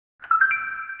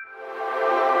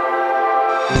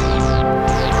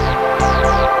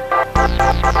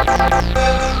Hello,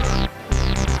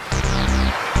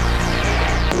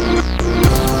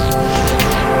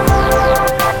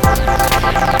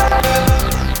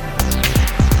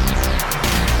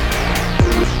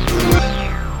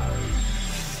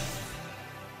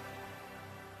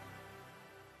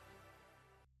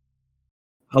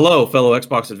 fellow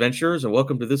Xbox adventurers, and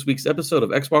welcome to this week's episode of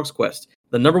Xbox Quest,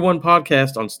 the #1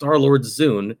 podcast on Star-Lord's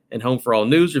Zune and home for all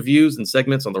news, reviews, and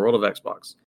segments on the world of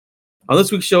Xbox. On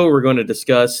this week's show, we're going to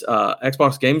discuss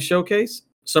Xbox Game Showcase,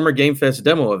 Summer Game Fest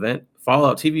demo event,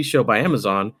 Fallout TV show by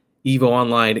Amazon, EVO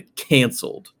Online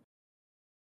canceled.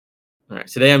 All right,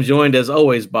 today I'm joined, as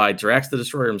always, by Drax the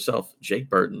Destroyer himself, Jake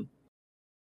Burton.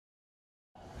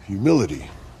 Humility.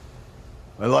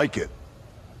 I like it.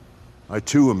 I,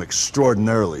 too, am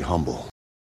extraordinarily humble.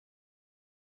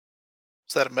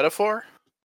 Is that a metaphor?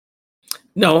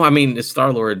 No, I mean, if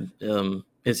Star-Lord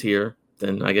is here,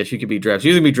 then I guess you could be Drax.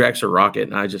 You can be Drax or Rocket,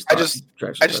 and I just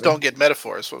don't get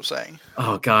metaphors, is what I'm saying.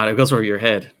 Oh, God, it goes over your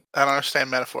head. I don't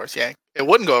understand metaphors, yeah. It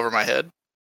wouldn't go over my head.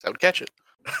 I would catch it.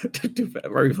 Too fast.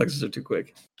 My reflexes are too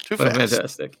quick. Too fast.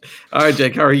 Fantastic. All right,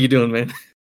 Jake, how are you doing, man?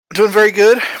 Doing very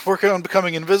good. Working on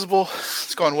becoming invisible.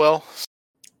 It's going well.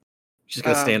 Just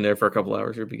gonna stand there for a couple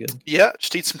hours. You'll be good. Yeah,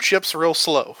 just eat some chips real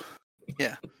slow.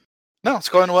 Yeah. No, it's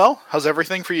going well. How's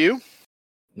everything for you?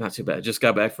 Not too bad. Just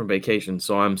got back from vacation,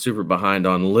 so I'm super behind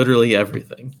on literally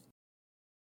everything.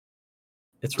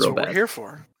 It's That's real what bad. We're here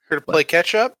for. Here to play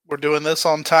catch up. We're doing this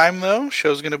on time, though.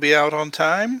 Show's going to be out on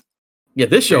time. Yeah,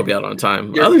 this show will be out on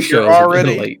time. You're, Other shows are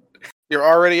late. You're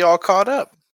already all caught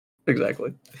up.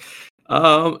 Exactly.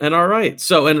 And all right.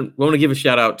 So, and we want to give a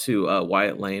shout out to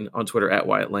Wyatt Lane on Twitter at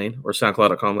Wyatt Lane or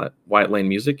SoundCloud.com at Wyatt Lane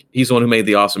Music. He's the one who made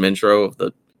the awesome intro of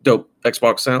the dope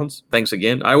Xbox sounds. Thanks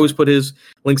again. I always put his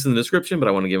links in the description, but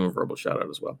I want to give him a verbal shout out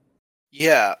as well.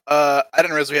 Yeah. I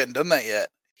didn't realize we hadn't done that yet.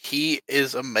 He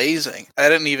is amazing. I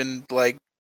didn't even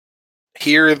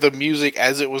hear the music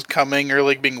as it was coming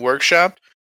or being workshopped.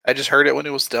 I just heard it when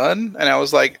it was done, and I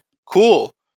was like,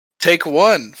 cool. Take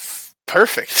one.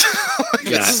 Perfect.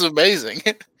 This is amazing.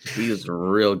 He is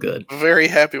real good. Very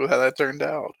happy with how that turned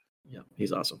out. Yeah,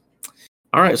 he's awesome.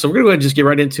 All right, so we're going to go ahead and just get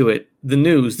right into it. The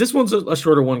news. This one's a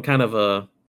shorter one, kind of a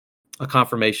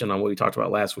confirmation on what we talked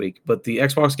about last week. But the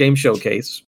Xbox Game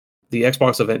Showcase, the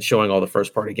Xbox event showing all the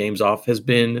first-party games off, has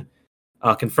been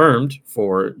confirmed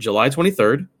for July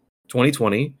 23rd,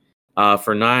 2020,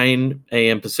 for 9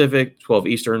 a.m. Pacific, 12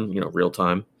 Eastern, real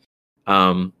time.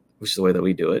 Which is the way that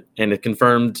we do it. And it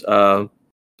confirmed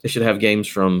it should have games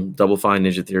from Double Fine,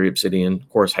 Ninja Theory, Obsidian, of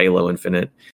course, Halo Infinite.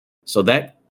 So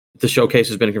that the showcase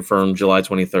has been confirmed July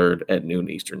 23rd at noon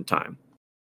Eastern time.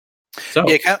 So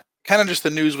yeah, kind of just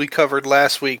the news we covered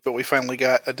last week, but we finally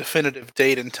got a definitive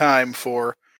date and time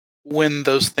for when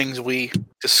those things we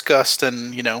discussed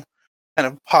and, kind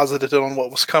of posited on what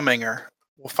was coming, or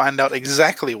we'll find out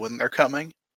exactly when they're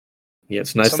coming. Yeah,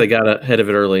 it's nice they got ahead of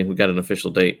it early. We got an official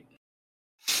date.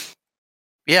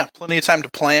 Yeah, plenty of time to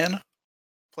plan.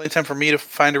 Plenty of time for me to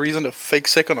find a reason to fake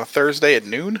sick on a Thursday at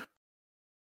noon.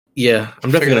 Yeah,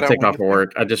 I'm definitely going to take off of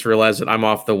work. I just realized that I'm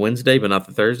off the Wednesday, but not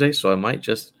the Thursday, so I might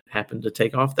just happen to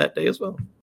take off that day as well.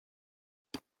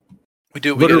 We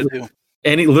do what we got to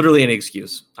do. Literally any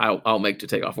excuse I'll make to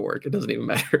take off of work. It doesn't even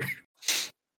matter.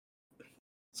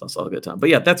 So it's all a good time. But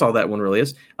yeah, that's all that one really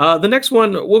is. The next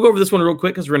one, we'll go over this one real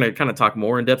quick because we're going to kind of talk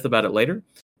more in depth about it later.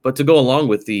 But to go along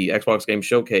with the Xbox Game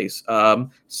Showcase,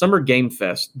 Summer Game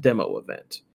Fest demo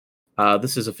event.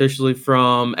 This is officially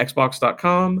from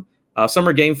Xbox.com.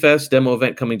 Summer Game Fest demo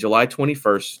event coming July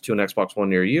 21st to an Xbox One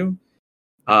near you.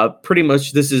 Pretty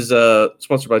much, this is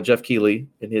sponsored by Jeff Keighley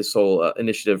and his whole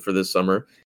initiative for this summer.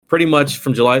 Pretty much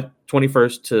from July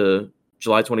 21st to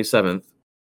July 27th,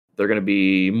 there are going to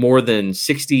be more than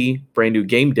 60 brand new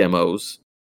game demos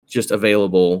just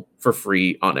available for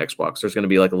free on Xbox. There's going to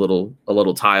be like a little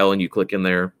tile, and you click in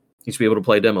there. You should be able to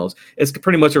play demos. It's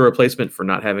pretty much a replacement for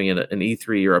not having an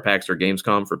E3 or a PAX or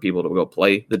Gamescom for people to go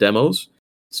play the demos.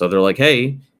 So they're like,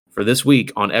 hey, for this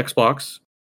week on Xbox,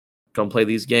 come play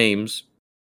these games.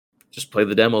 Just play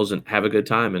the demos and have a good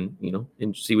time, and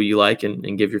and see what you like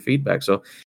and give your feedback. So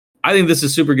I think this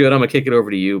is super good. I'm gonna kick it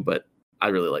over to you, but I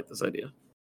really like this idea.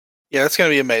 Yeah, that's going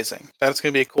to be amazing. That's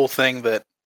going to be a cool thing that,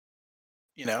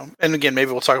 and again,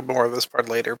 maybe we'll talk more of this part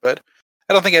later, but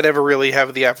I don't think I'd ever really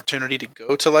have the opportunity to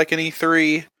go to an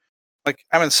E3.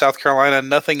 I'm in South Carolina.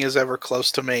 Nothing is ever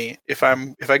close to me. If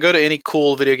I go to any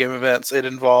cool video game events, it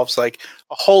involves a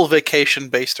whole vacation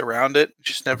based around it. It's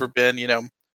just never been,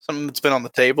 something that's been on the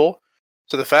table.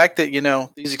 So the fact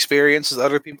that, these experiences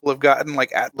other people have gotten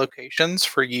at locations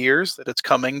for years, that it's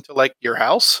coming to your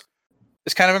house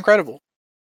is kind of incredible.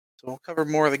 So we'll cover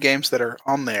more of the games that are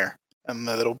on there. and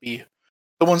that'll be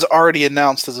the ones already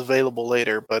announced as available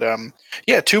later. But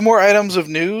yeah, 2 more items of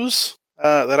news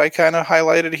that I kind of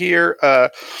highlighted here.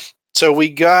 So we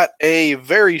got a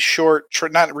very short,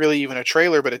 not really even a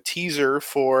trailer, but a teaser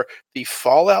for the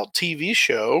Fallout TV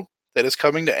show that is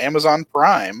coming to Amazon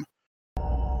Prime.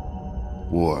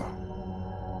 War.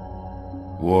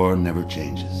 War never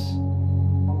changes.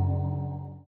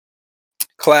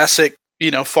 Classic,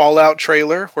 Fallout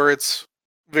trailer where it's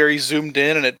very zoomed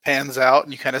in and it pans out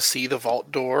and you kind of see the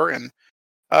vault door. And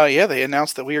yeah, they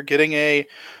announced that we are getting a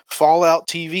Fallout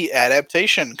TV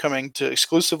adaptation coming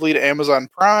exclusively to Amazon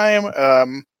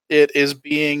Prime. It is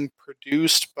being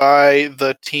produced by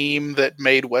the team that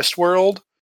made Westworld.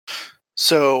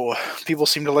 So people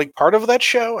seem to like part of that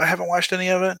show. I haven't watched any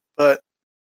of it, but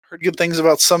heard good things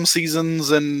about some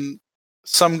seasons and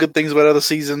some good things about other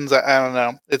seasons. I don't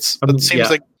know. It seems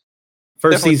like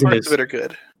first season parts of it are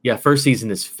good. Yeah, first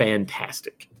season is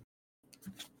fantastic.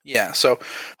 Yeah, so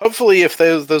hopefully, if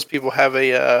those people have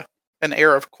an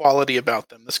air of quality about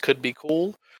them, this could be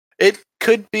cool. It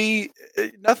could be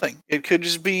nothing. It could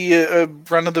just be a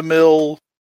run of the mill,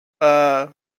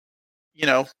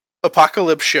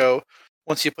 apocalypse show.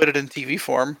 Once you put it in TV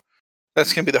form,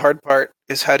 that's gonna be the hard part.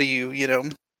 Is how do you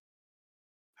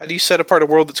set apart a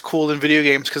world that's cool in video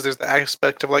games? Because there's the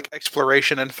aspect of like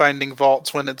exploration and finding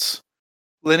vaults when it's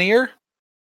linear.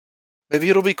 Maybe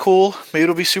it'll be cool. Maybe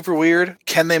it'll be super weird.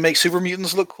 Can they make super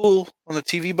mutants look cool on the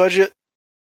TV budget?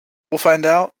 We'll find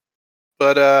out.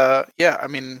 But yeah, I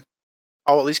mean,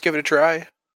 I'll at least give it a try.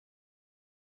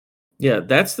 Yeah,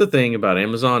 that's the thing about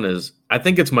Amazon is I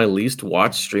think it's my least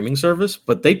watched streaming service,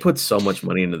 but they put so much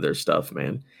money into their stuff,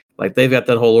 man. Like they've got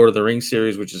that whole Lord of the Rings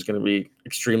series, which is going to be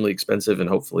extremely expensive and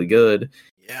hopefully good.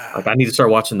 Yeah. Like I need to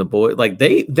start watching The Boy. Like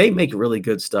they make really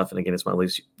good stuff. And again, it's my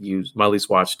least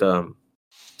watched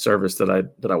service that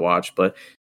I watch, but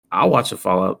I'll watch a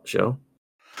Fallout show.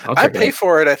 I pay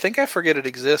for it. I think I forget it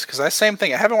exists because same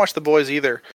thing. I haven't watched The Boys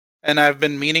either, and I've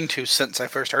been meaning to since I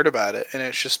first heard about it. And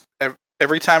it's just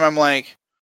every time I'm like,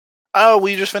 "Oh,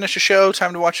 we just finished a show.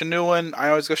 Time to watch a new one." I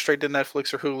always go straight to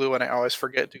Netflix or Hulu, and I always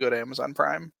forget to go to Amazon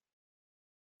Prime.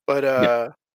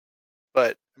 But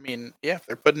but I mean, yeah, if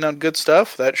they're putting out good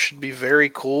stuff, that should be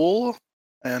very cool.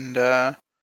 And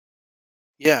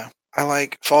yeah, I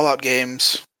like Fallout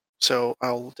games. So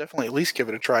I'll definitely at least give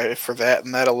it a try for that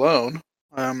and that alone.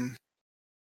 But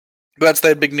that's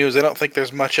that big news. I don't think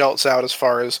there's much else out as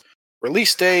far as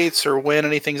release dates or when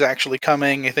anything's actually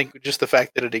coming. I think just the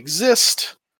fact that it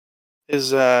exists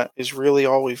is really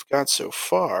all we've got so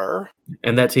far.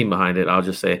 And that team behind it, I'll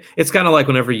just say, it's kind of like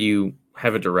whenever you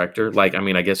have a director, like, I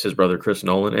mean, I guess his brother Chris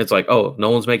Nolan, it's like, oh,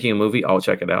 Nolan's making a movie, I'll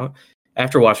check it out.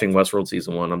 After watching Westworld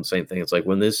season 1, I'm the same thing. It's like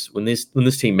when this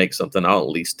team makes something, I'll at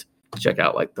least check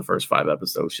out like the first 5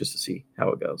 episodes just to see how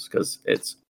it goes because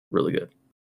it's really good.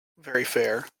 Very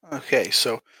fair. Okay,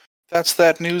 so that's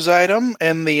that news item,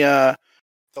 and the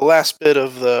last bit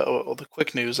of the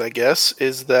quick news, I guess,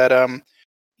 is that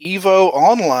Evo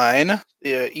Online,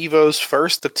 Evo's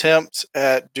first attempt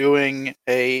at doing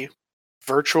a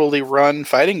virtually run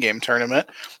fighting game tournament,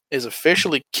 is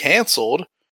officially canceled.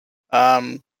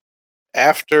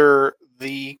 After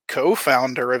the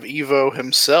co-founder of Evo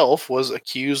himself was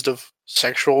accused of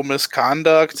sexual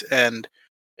misconduct and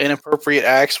inappropriate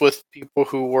acts with people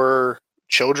who were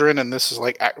children, and this is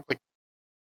like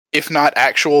if not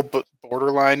actual but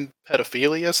borderline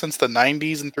pedophilia since the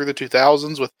 90s and through the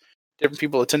 2000s with different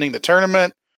people attending the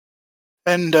tournament.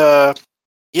 And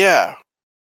yeah,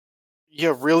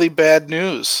 really bad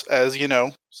news. As you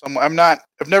know, I've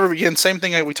never been, same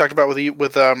thing that we talked about with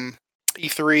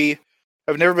E3.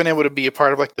 I've never been able to be a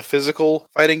part of like the physical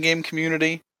fighting game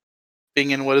community, being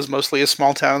in what is mostly a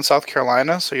small town in South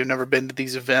Carolina. So you've never been to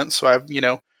these events. So I've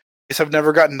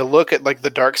never gotten to look at like the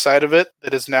dark side of it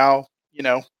that is now,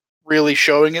 really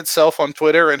showing itself on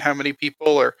Twitter and how many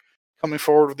people are coming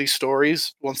forward with these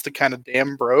stories once the kind of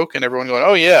dam broke and everyone going,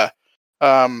 oh yeah,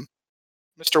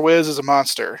 Mr. Wiz is a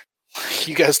monster.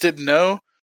 You guys didn't know?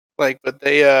 But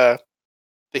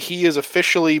he has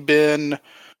officially been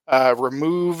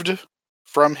removed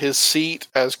from his seat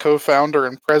as co-founder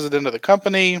and president of the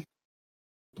company.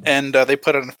 And they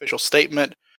put out an official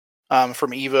statement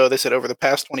from Evo. They said, over the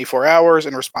past 24 hours,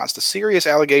 in response to serious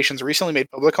allegations recently made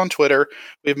public on Twitter,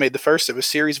 we have made the first of a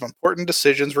series of important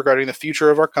decisions regarding the future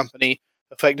of our company.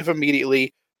 Effective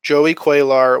immediately, Joey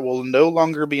Qualar will no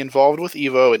longer be involved with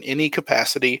Evo in any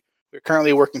capacity. We're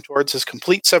currently working towards his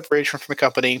complete separation from the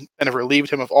company and have relieved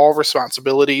him of all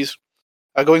responsibilities.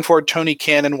 Going forward, Tony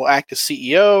Cannon will act as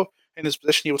CEO. In his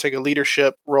position, he will take a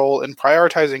leadership role in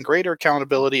prioritizing greater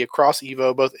accountability across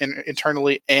Evo, both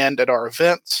internally and at our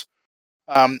events.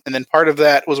 And then part of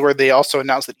that was where they also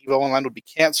announced that EVO Online would be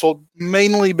canceled,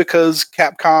 mainly because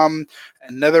Capcom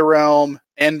and NetherRealm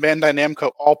and Bandai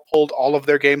Namco all pulled all of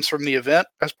their games from the event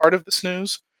as part of this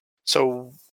news.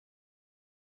 So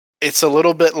it's a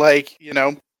little bit like,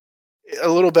 a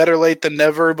little better late than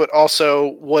never, but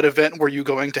also what event were you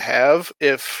going to have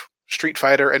if Street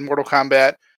Fighter and Mortal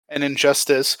Kombat and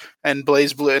Injustice and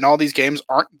BlazBlue and all these games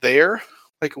aren't there?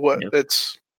 Like what? Yep.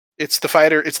 It's the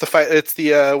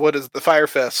what is it, the Fire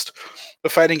Fest, the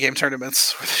fighting game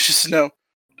tournaments. Where there's just you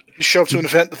show up to an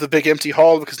event with a big empty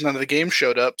hall because none of the games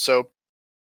showed up. So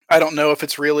I don't know if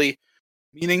it's really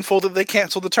meaningful that they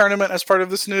canceled the tournament as part of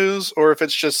this news, or if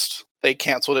it's just they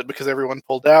canceled it because everyone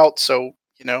pulled out. So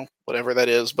whatever that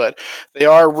is, but they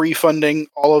are refunding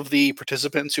all of the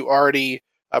participants who already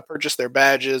purchased their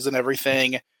badges and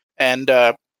everything. And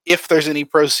if there's any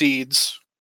proceeds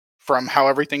from how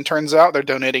everything turns out, they're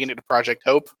donating it to Project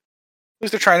Hope. At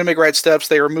least they're trying to make right steps.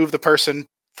 They removed the person,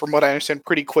 from what I understand,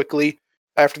 pretty quickly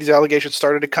after these allegations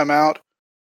started to come out.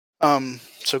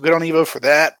 So good on Evo for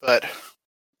that, but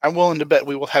I'm willing to bet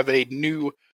we will have a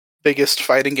new biggest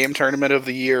fighting game tournament of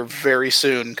the year very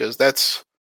soon, because it's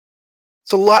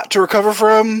a lot to recover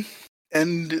from.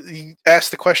 And you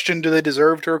ask the question, do they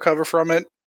deserve to recover from it?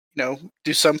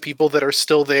 Do some people that are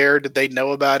still there, did they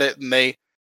know about it and they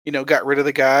got rid of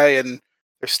the guy and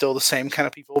they're still the same kind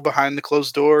of people behind the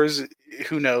closed doors?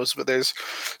 Who knows? But there's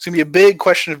going to be a big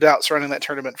question of doubt surrounding that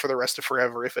tournament for the rest of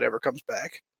forever if it ever comes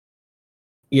back.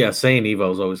 Yeah, saying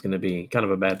Evo is always going to be kind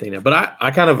of a bad thing now. But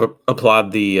I kind of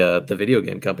applaud the video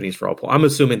game companies for all. I'm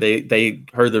assuming they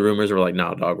heard the rumors and were like,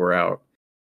 "No, dog, we're out."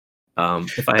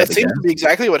 If I had that seems to be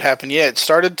exactly what happened. Yeah, it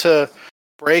started to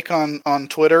break on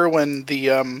Twitter when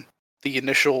the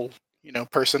initial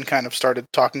person kind of started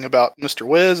talking about Mr.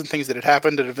 Wiz and things that had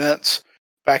happened at events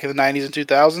back in the 90s and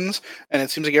 2000s, and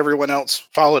it seems like everyone else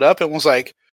followed up and was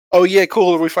like, oh yeah,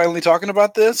 cool, are we finally talking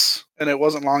about this? And it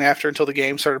wasn't long after until the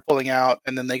game started pulling out,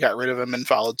 and then they got rid of him and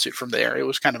followed suit from there. It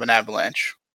was kind of an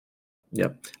avalanche.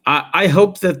 Yep. I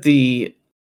hope that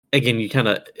again, you kind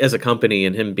of, as a company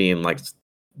and him being like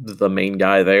the main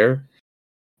guy there,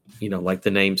 like the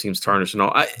name seems tarnished and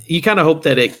all, you kind of hope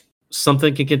that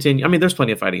something can continue. I mean, there's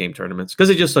plenty of fighting game tournaments,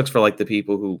 because it just sucks for like the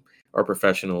people who are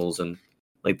professionals and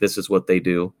like this is what they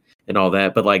do and all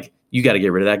that. But like, you got to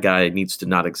get rid of that guy. It needs to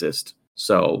not exist.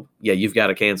 So yeah, you've got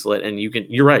to cancel it. And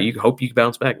you're right. You hope you can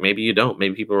bounce back. Maybe you don't.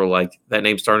 Maybe people are like, that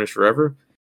name's tarnished forever.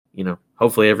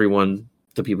 Hopefully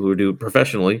the people who do it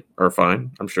professionally are fine.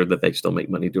 I'm sure that they still make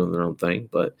money doing their own thing.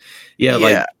 But yeah.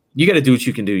 Like, you got to do what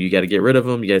you can do. You got to get rid of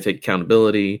them. You got to take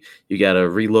accountability. You got to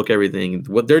relook everything.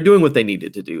 What they're doing, what they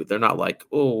needed to do. They're not like,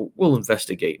 oh, we'll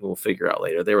investigate and we'll figure out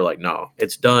later. They were like, no,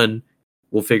 it's done.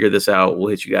 We'll figure this out. We'll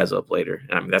hit you guys up later.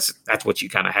 And I mean, that's what you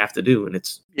kind of have to do. And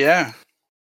it's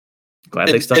glad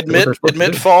they stuck.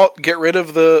 Admit fault. Get rid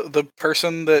of the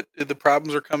person that the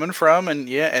problems are coming from,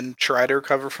 and try to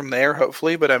recover from there.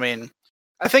 Hopefully, but I mean,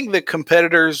 I think the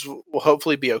competitors will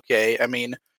hopefully be okay. I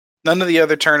mean, none of the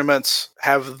other tournaments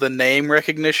have the name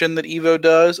recognition that Evo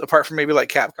does, apart from maybe like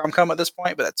Capcom Come at this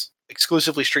point, but that's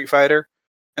exclusively Street Fighter.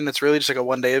 And it's really just like a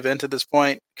one-day event at this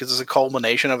point, because it's a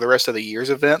culmination of the rest of the year's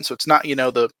event. So it's not,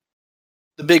 the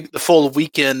full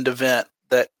weekend event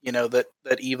that,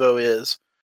 that Evo is.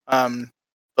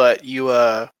 But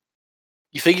you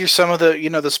figure some of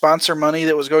the, the sponsor money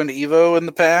that was going to Evo in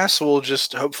the past will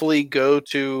just hopefully go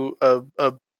to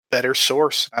a better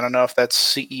source. I don't know if that's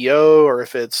CEO or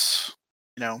if it's,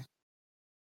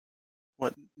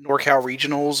 what NorCal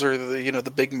Regionals or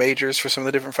the big majors for some of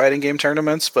the different fighting game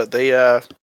tournaments, but they,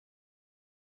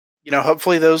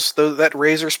 hopefully that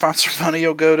Razer sponsor money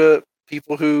will go to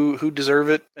people who deserve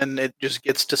it, and it just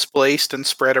gets displaced and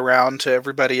spread around to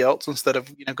everybody else instead of,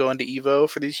 going to Evo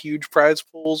for these huge prize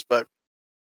pools. But,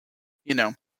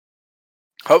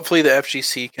 hopefully the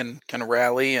FGC can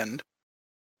rally and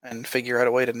figure out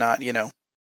a way to not,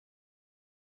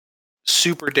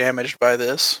 super damaged by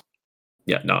this.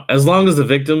 Yeah, no. As long as the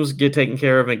victims get taken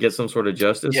care of and get some sort of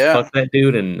justice, fuck that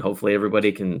dude, and hopefully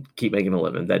everybody can keep making a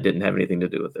living. That didn't have anything to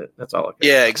do with it. That's all I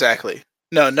care. Yeah, exactly.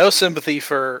 No sympathy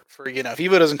for if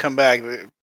Evo doesn't come back,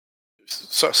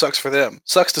 sucks for them.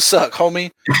 Sucks to suck,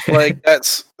 homie. Like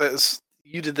that's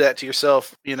you did that to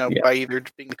yourself, by either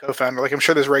being the co-founder. Like I'm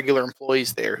sure there's regular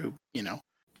employees there who,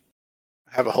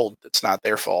 have a hold that's not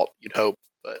their fault, you'd hope.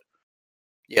 But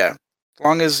yeah, as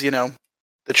long as,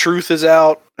 the truth is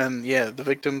out and the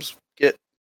victims get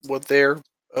what they're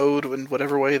owed in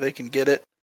whatever way they can get it,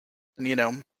 and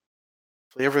hopefully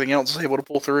everything else is able to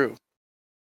pull through.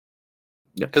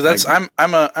 Because I'm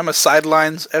a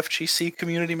sidelines FGC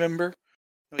community member.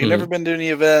 I've never been to any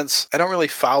events. I don't really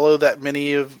follow that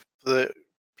many of the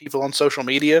people on social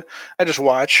media. I just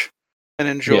watch and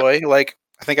enjoy. Like,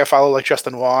 I think I follow like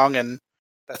Justin Wong, and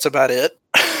that's about it.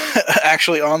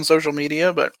 Actually, on social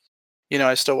media, but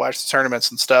I still watch the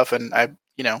tournaments and stuff, and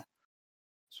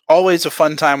it's always a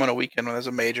fun time on a weekend when there's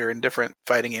a major and different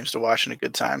fighting games to watch and a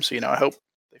good time. So I hope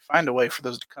they find a way for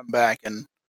those to come back and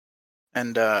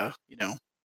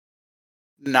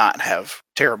not have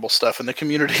terrible stuff in the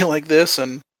community like this,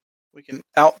 and we can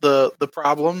out the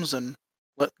problems and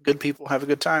let good people have a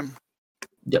good time.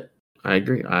 Yep, I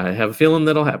agree. I have a feeling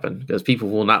that'll happen because people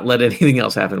will not let anything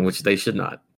else happen, which they should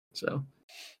not. So,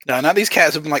 no, not these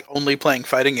cats have been like only playing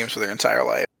fighting games for their entire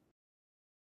life.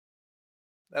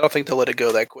 I don't think they'll let it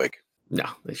go that quick. No,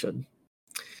 they shouldn't.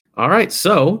 All right,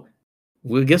 so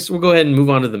we'll go ahead and move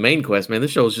on to the main quest, man.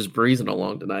 This show is just breezing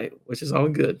along tonight, which is all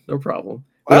good. No problem.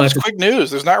 Well, that's quick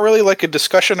news. There's not really like a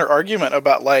discussion or argument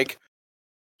about like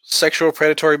sexual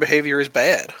predatory behavior is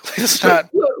bad. It's not.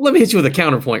 Let me hit you with a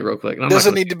counterpoint real quick.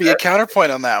 Doesn't need to be a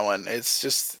counterpoint on that one. It's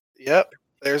just, yep,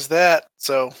 there's that.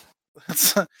 So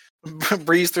let's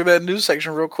breeze through that news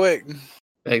section real quick.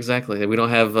 Exactly. We don't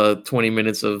have 20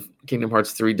 minutes of Kingdom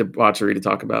Hearts 3 debauchery to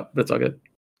talk about, but it's all good.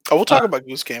 Oh, we'll talk about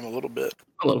Goose Game a little bit.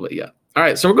 A little bit, yeah. All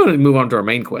right, so we're going to move on to our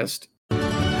main quest. Mr.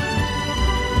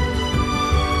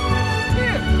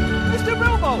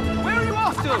 Bilbo, where are you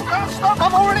off to? I can't stop,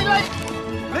 I'm already late.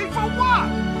 Late for what?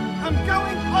 I'm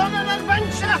going on an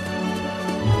adventure.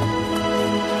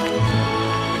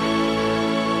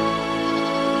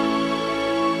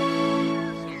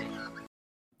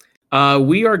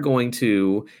 We are going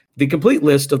to... The complete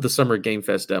list of the Summer Game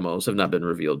Fest demos have not been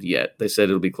revealed yet. They said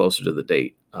it'll be closer to the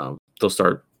date. They'll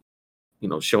start,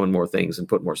 showing more things and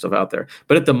put more stuff out there.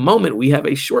 But at the moment, we have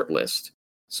a short list.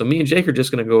 So me and Jake are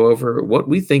just going to go over what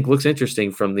we think looks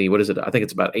interesting from the, what is it? I think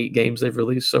it's about 8 games they've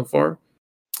released so far.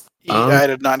 I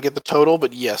did not get the total,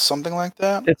 but yes, something like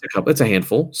that. It's a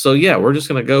handful. So yeah, we're just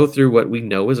going to go through what we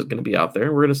know is going to be out there.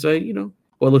 And we're going to say,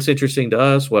 what looks interesting to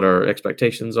us, what our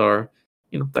expectations are,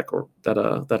 that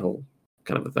whole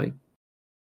kind of a thing.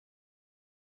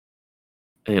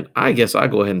 And I guess I'll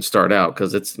go ahead and start out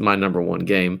because it's my number one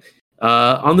game.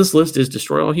 On this list is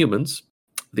Destroy All Humans,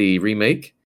 the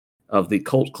remake of the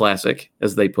cult classic,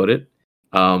 as they put it.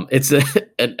 It's an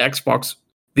Xbox,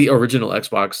 the original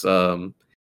Xbox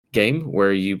game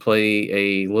where you play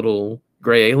a little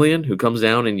gray alien who comes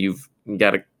down and you've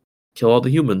got to kill all the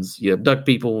humans. You abduct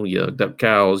people, you abduct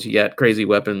cows, you got crazy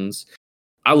weapons.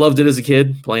 I loved it as a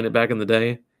kid, playing it back in the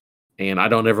day. And I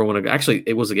don't ever want to... Actually,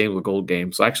 it was a game with a gold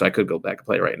game, so actually I could go back and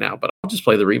play it right now. But I'll just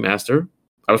play the remaster.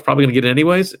 I was probably going to get it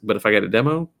anyways, but if I get a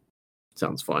demo, it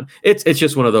sounds fun. It's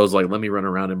just one of those, like, let me run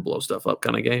around and blow stuff up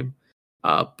kind of game.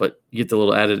 But you get the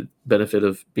little added benefit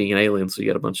of being an alien, so you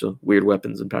get a bunch of weird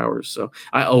weapons and powers. So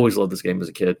I always loved this game as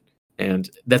a kid. And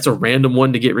that's a random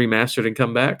one to get remastered and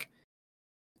come back.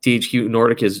 THQ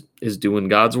Nordic is doing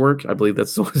God's work. I believe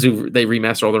that's the ones who they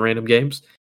remaster all the random games.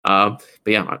 But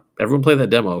yeah, everyone play that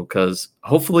demo because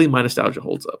hopefully my nostalgia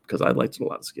holds up because I liked it a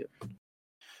lot as a kid.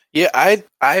 Yeah,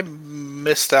 I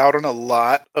missed out on a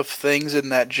lot of things in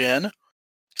that gen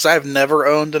because I've never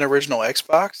owned an original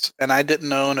Xbox and I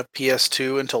didn't own a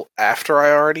PS2 until after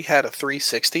I already had a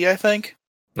 360, I think.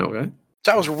 Okay.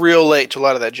 So I was real late to a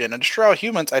lot of that gen. And Destroy All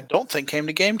Humans, I don't think came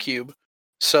to GameCube.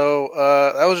 So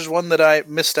that was just one that I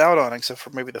missed out on, except for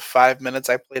maybe the 5 minutes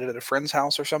I played it at a friend's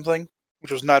house or something,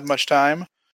 which was not much time.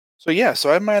 So yeah,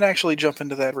 so I might actually jump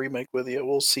into that remake with you.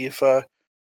 We'll see if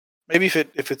maybe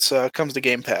if it's comes to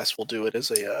Game Pass, we'll do it as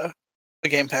a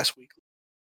Game Pass weekly.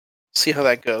 See how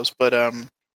that goes. But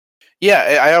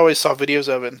yeah, I always saw videos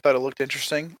of it and thought it looked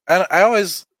interesting. I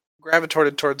always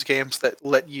gravitated towards games that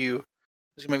let you.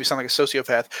 This maybe sound like a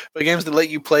sociopath, but games that let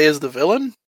you play as the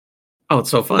villain. Oh,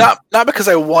 it's so fun. Not because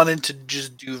I wanted to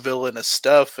just do villainous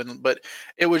stuff, but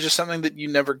it was just something that you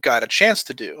never got a chance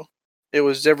to do. It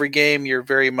was every game you're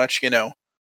very much,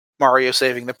 Mario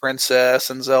saving the princess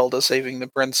and Zelda saving the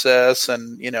princess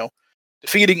and,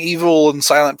 defeating evil and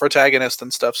silent protagonists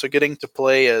and stuff. So getting to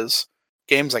play as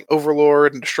games like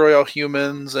Overlord and Destroy All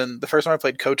Humans, and the first time I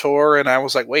played KOTOR, and I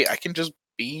was like, wait, I can just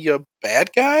be a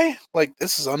bad guy? Like,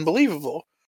 this is unbelievable.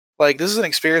 Like, this is an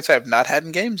experience I have not had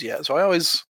in games yet. So I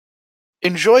always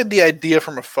enjoyed the idea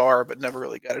from afar, but never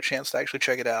really got a chance to actually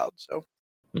check it out. So,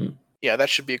 yeah, that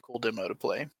should be a cool demo to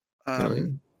play.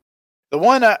 The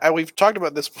one we've talked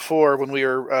about this before when we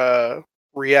were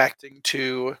reacting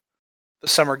to the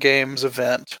Summer Games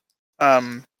event.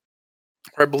 Where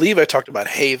I believe I talked about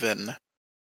Haven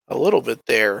a little bit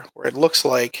there, where it looks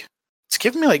like it's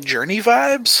giving me like Journey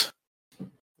vibes.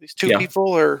 These two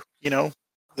people are,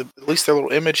 at least their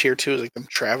little image here too is like them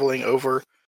traveling over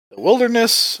the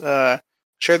wilderness.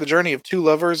 Share the journey of two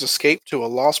lovers escape to a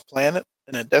lost planet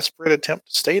in a desperate attempt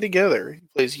to stay together. He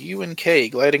plays you and Kay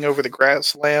gliding over the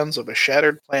grasslands of a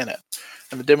shattered planet,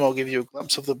 and the demo will give you a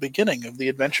glimpse of the beginning of the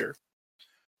adventure.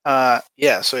 So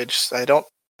I don't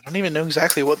even know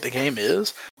exactly what the game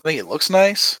is. I think it looks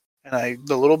nice, and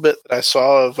the little bit that I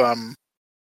saw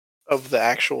of the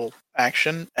actual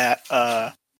action at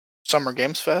Summer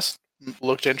Games Fest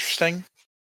looked interesting,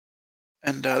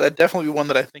 and that'd definitely be one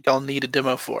that I think I'll need a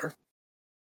demo for.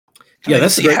 Yeah,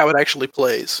 that's see how it actually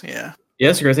plays. Yeah,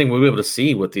 that's a great thing. We'll be able to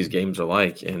see what these games are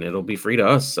like, and it'll be free to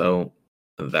us. So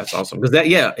that's awesome. Because it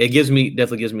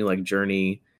definitely gives me like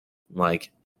Journey,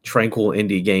 like tranquil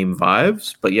indie game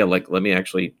vibes. But yeah, like let me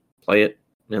actually play it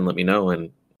and let me know, and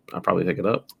I'll probably pick it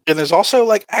up. And there's also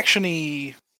like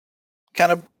actiony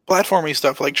kind of platformy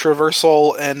stuff like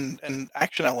traversal and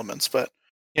action elements. But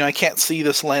I can't see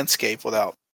this landscape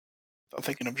without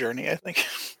thinking of Journey, I think.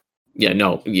 Yeah,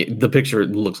 no, the picture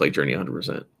looks like Journey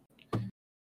 100%.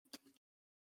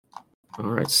 All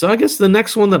right, so I guess the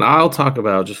next one that I'll talk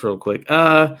about just real quick.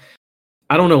 I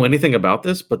don't know anything about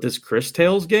this, but this Chris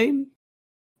Tales game,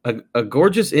 a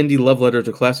gorgeous indie love letter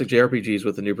to classic JRPGs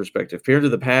with a new perspective. Peer into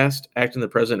the past, act in the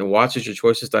present, and watch as your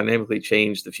choices dynamically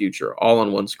change the future, all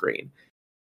on one screen.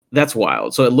 That's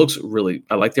wild. So it looks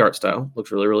I like the art style.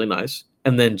 Looks really, really nice.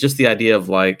 And then just the idea of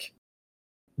like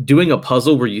doing a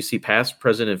puzzle where you see past,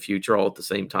 present, and future all at the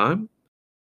same time,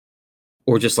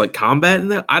 or just like combat in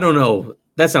that. I don't know.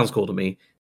 That sounds cool to me.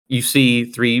 You see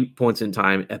 3 points in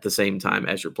time at the same time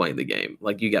as you're playing the game.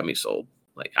 Like, you got me sold.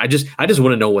 Like, I just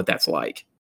want to know what that's like.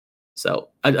 So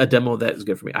a demo of that is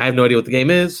good for me. I have no idea what the game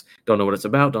is. Don't know what it's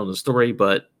about. Don't know the story.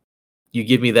 But you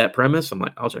give me that premise, I'm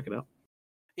like, I'll check it out.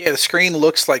 Yeah, the screen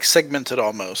looks like segmented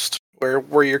almost,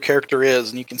 where your character is,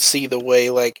 and you can see the way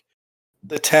like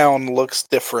the town looks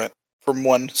different from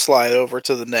one slide over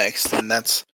to the next, and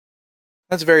that's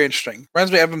very interesting.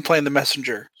 Reminds me, I've been playing The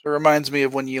Messenger, so it reminds me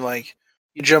of when you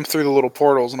jump through the little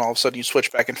portals, and all of a sudden you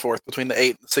switch back and forth between the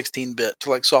 8 and the 16-bit to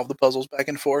like solve the puzzles back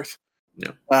and forth.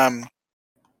 Yeah.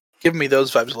 Giving me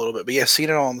those vibes a little bit, but yeah, seeing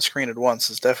it all on the screen at once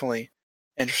is definitely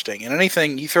interesting. And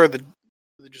anything you throw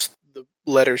just the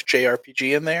letters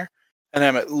JRPG in there, and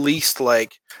I'm at least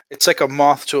like it's like a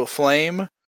moth to a flame.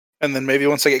 And then maybe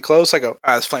once I get close, I go,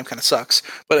 this flame kind of sucks.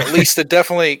 But at least it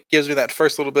definitely gives me that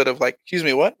first little bit of like, excuse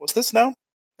me, what? What's this now?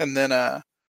 And then,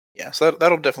 so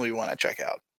that'll definitely be one I check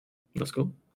out. That's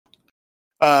cool.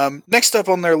 Next up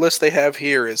on their list they have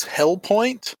here is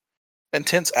Hellpoint,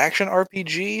 intense action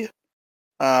RPG,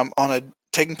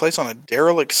 taking place on a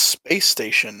derelict space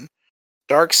station.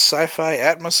 Dark sci-fi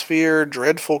atmosphere,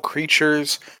 dreadful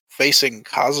creatures facing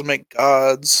cosmic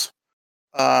gods.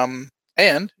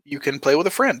 And you can play with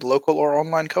a friend, local or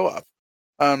online co-op.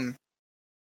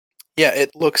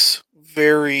 It looks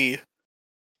very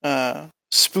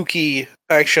spooky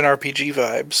action RPG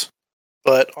vibes,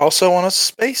 but also on a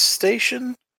space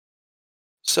station.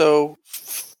 So,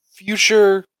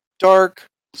 future, dark,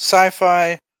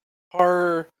 sci-fi,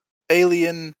 horror,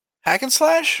 alien, hack and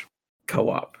slash?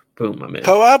 Co-op. Boom, my man.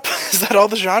 Co-op? Is that all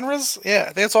the genres? Yeah,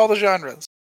 I think it's all the genres.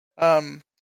 But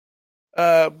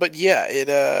yeah, it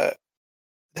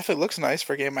definitely looks nice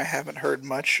for a game I haven't heard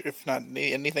much, if not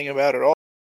anything about at all.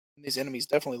 These enemies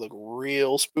definitely look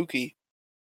real spooky.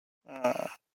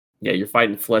 Yeah, you're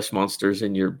fighting flesh monsters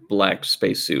in your black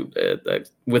spacesuit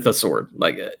with a sword.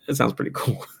 Like, it sounds pretty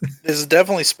cool. This is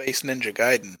definitely Space Ninja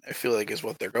Gaiden, I feel like is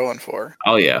what they're going for.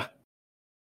 Oh, yeah.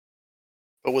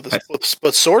 But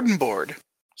with sword and board.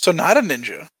 So not a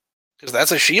ninja. Because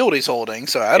that's a shield he's holding,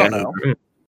 so I don't know.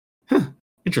 Huh.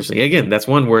 Interesting. Again, that's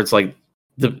one where it's like,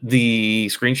 the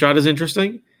screenshot is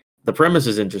interesting. The premise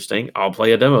is interesting. I'll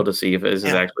play a demo to see if it is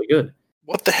actually good.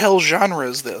 What the hell genre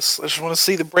is this? I just want to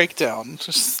see the breakdown.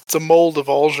 It's a mold of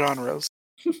all genres.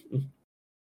 All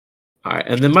right,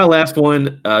 and then my last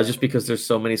one, just because there's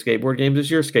so many skateboard games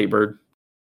this year, Skatebird.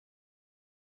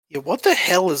 Yeah, what the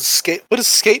hell is What is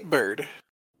Skatebird?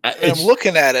 I'm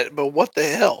looking at it, but what the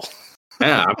hell?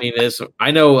 Yeah, I mean,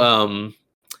 I know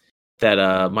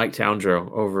that Mike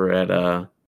Towndrow over at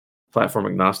Platform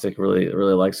Agnostic really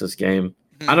likes this game.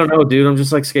 I don't know, dude. I'm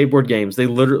just like skateboard games.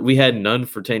 We had none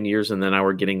for 10 years, and then now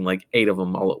we're getting like 8 of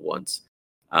them all at once.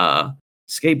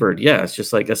 Skatebird, yeah, it's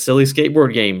just like a silly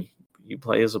skateboard game. You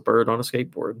play as a bird on a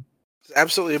skateboard. It's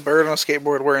absolutely a bird on a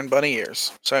skateboard wearing bunny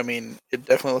ears. So I mean, it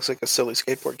definitely looks like a silly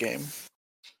skateboard game.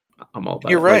 I'm all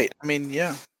about You're it. right. Like, I mean,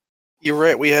 yeah, you're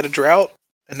right. We had a drought,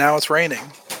 and now it's raining.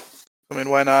 I mean,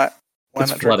 why not? Why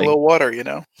not drink a little water?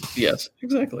 Yes,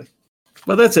 exactly.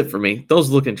 But that's it for me.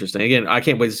 Those look interesting. Again, I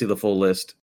can't wait to see the full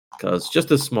list because just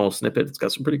a small snippet, it's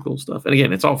got some pretty cool stuff. And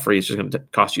again, it's all free. It's just going to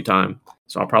cost you time.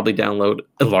 So I'll probably download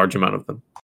a large amount of them.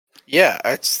 Yeah,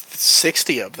 it's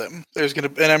 60 of them.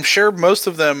 And I'm sure most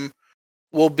of them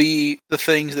will be the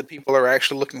things that people are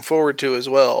actually looking forward to as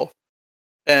well.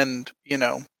 And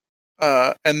and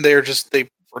they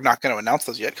were not going to announce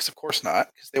those yet, because of course not,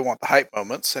 because they want the hype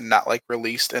moments and not like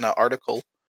released in an article.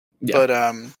 Yeah. But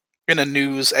in a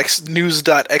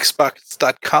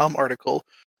news.xbox.com article.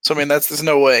 So I mean, there's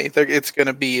no way it's going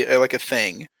to be like a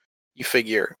thing. You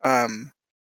figure.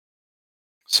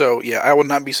 So yeah, I would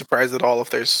not be surprised at all if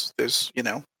there's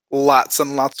lots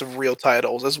and lots of real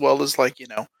titles, as well as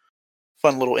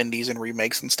fun little indies and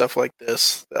remakes and stuff like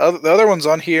this. The other ones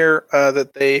on here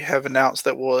that they have announced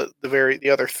that will the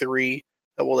other three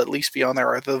that will at least be on there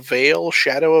are The Veil: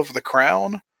 Shadow of the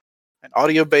Crown, an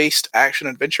audio-based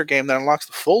action-adventure game that unlocks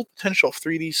the full potential of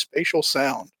 3D spatial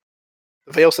sound.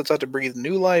 The Veil sets out to breathe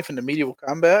new life into medieval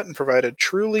combat and provide a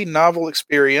truly novel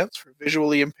experience for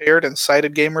visually impaired and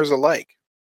sighted gamers alike.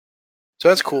 So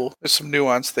that's cool. There's some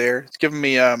nuance there. It's giving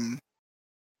me Hellblade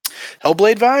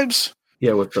vibes.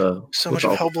 Yeah, with much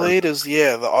of Hellblade is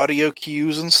the audio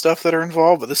cues and stuff that are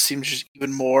involved, but this seems just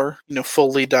even more,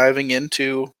 fully diving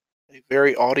into a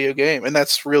very audio game, and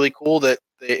that's really cool that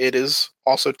it is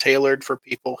also tailored for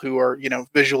people who are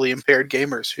visually impaired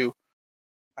gamers, who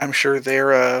I'm sure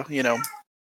they're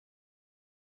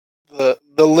the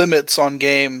limits on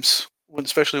games,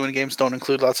 especially when games don't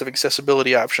include lots of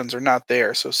accessibility options, are not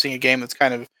there. So seeing a game that's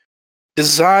kind of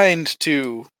designed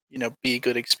to be a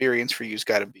good experience for you has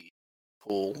got to be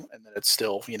cool, and that it's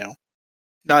still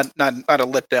not a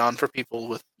letdown for people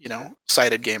with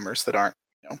sighted gamers that aren't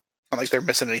not like they're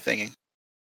missing anything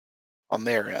on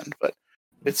their end. But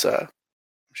it's I'm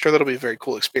sure that'll be a very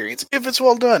cool experience if it's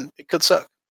well done. It could suck,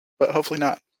 but hopefully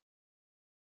not.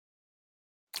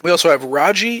 We also have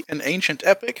Raji, an ancient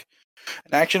epic,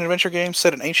 an action-adventure game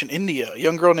set in ancient India. A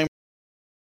young girl named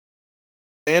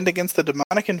stand against the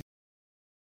demonic and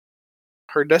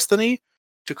her destiny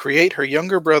to create her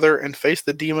younger brother and face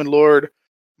the demon lord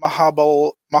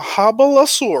Mahabalasura.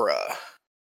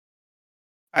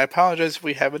 I apologize if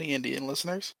we have any Indian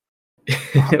listeners.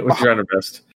 We're trying our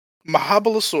best.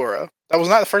 Mahabalasura. That was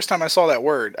not the first time I saw that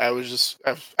word. I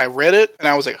read it and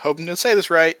I was like, hoping to say this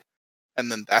right,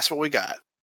 and then that's what we got.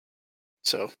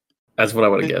 So that's what I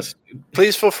would have guessed.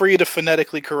 Please feel free to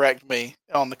phonetically correct me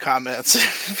on the comments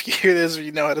if you hear this or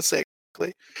you know how to say it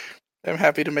correctly. I'm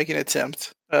happy to make an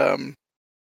attempt. And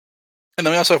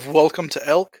then we also have Welcome to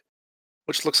Elk,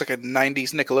 which looks like a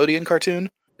 90s Nickelodeon cartoon.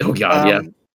 Oh, God, yeah.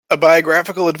 A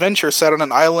biographical adventure set on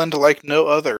an island like no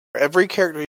other. Every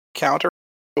character you encounter has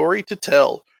a story to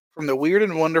tell, from the weird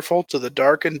and wonderful to the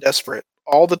dark and desperate.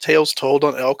 All the tales told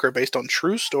on Elk are based on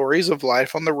true stories of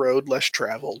life on the road less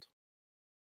traveled.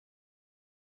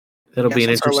 It'll be an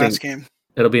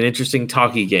interesting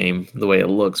talkie game, the way it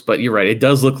looks. But you're right, it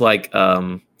does look like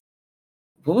what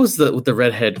was with the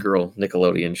redhead girl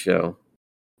Nickelodeon show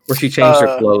where she changed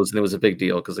her clothes and it was a big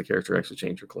deal because the character actually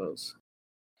changed her clothes.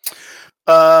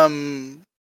 As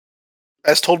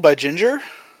Told by Ginger.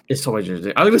 It's Told by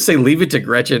Ginger. I was gonna say Leave It to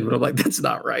Gretchen, but I'm like, that's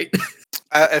not right.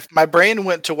 If my brain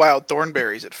went to Wild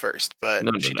Thornberries at first, but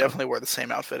she definitely wore the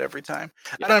same outfit every time.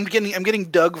 Yeah. And I'm getting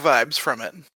Doug vibes from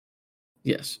it.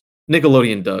 Yes.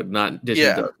 Nickelodeon Doug, not Disney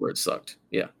Doug, where it sucked.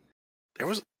 Yeah. There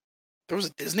was a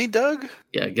Disney Doug?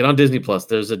 Yeah, get on Disney Plus.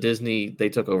 There's a Disney, they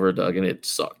took over a Doug and it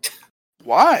sucked.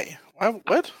 Why?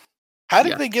 What? How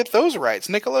did they get those rights?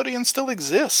 Nickelodeon still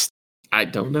exists. I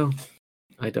don't know.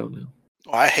 Well,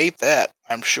 I hate that,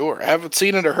 I'm sure. I haven't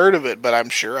seen it or heard of it, but I'm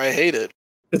sure I hate it.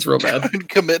 It's real bad. I would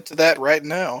commit to that right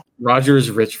now. Roger is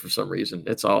rich for some reason.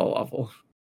 It's all awful.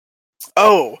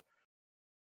 Oh.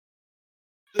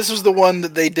 This was the one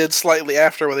that they did slightly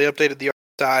after, where they updated the art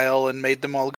style and made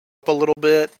them all go up a little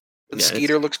bit. And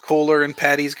Skeeter looks cooler, and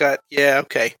Patty's got... Yeah,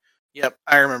 okay. Yep,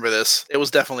 I remember this. It was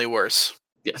definitely worse.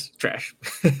 Yes, trash.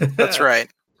 That's right.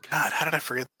 God, how did I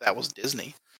forget that was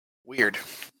Disney? Weird.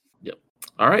 Yep.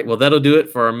 All right, well, that'll do it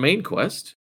for our main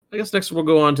quest. I guess next we'll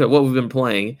go on to what we've been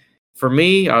playing. For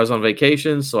me, I was on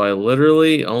vacation, so I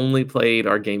literally only played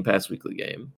our Game Pass weekly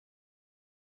game.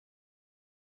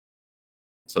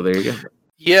 So there you go.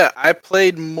 Yeah, I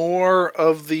played more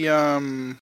of the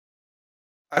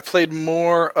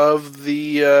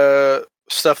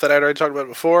stuff that I'd already talked about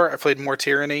before. I played more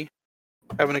Tyranny,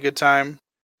 having a good time,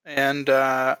 and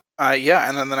and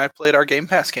then I played our Game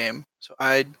Pass game. So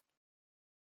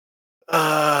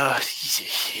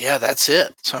that's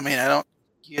it. So I mean,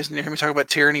 you guys need to hear me talk about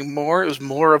Tyranny more. It was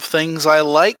more of things I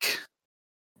like.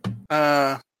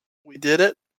 We did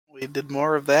it. We did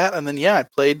more of that, and then I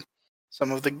played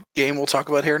some of the game we'll talk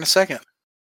about here in a second.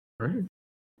 All right.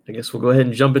 I guess we'll go ahead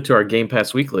and jump into our Game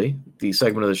Pass Weekly, the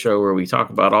segment of the show where we talk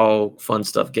about all fun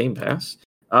stuff Game Pass.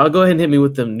 Go ahead and hit me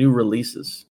with them new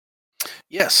releases.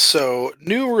 Yes, so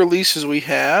new releases we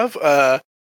have,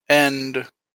 and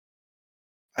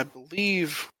I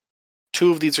believe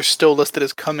 2 of these are still listed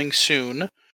as coming soon.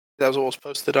 That was what was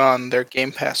posted on their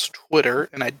Game Pass Twitter,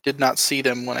 and I did not see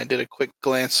them when I did a quick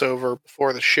glance over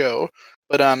before the show.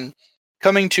 But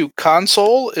coming to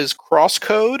console is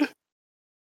Crosscode.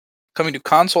 Coming to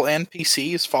console and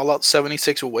PC is Fallout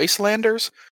 76 Wastelanders.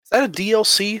 Is that a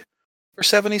DLC for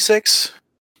 76?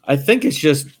 I think it's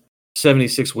just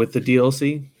 76 with the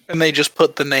DLC. And they just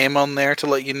put the name on there to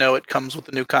let you know it comes with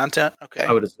the new content? Okay.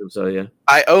 I would assume so, yeah.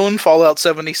 I own Fallout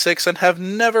 76 and have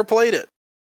never played it.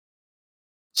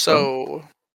 So,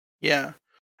 yeah.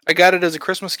 I got it as a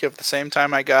Christmas gift the same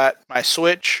time I got my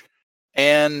Switch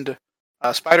and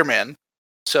Spider-Man.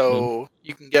 So,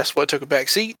 you can guess what took a back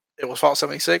seat. It was Fallout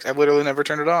 76. I literally never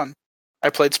turned it on. I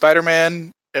played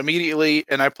Spider-Man immediately,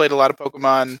 and I played a lot of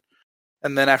Pokemon.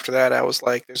 And then after that, I was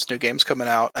like, there's new games coming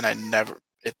out, and I never...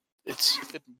 It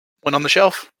went on the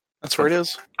shelf. That's where it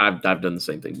is. I've done the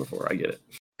same thing before. I get it.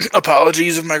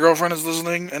 Apologies if my girlfriend is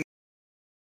listening.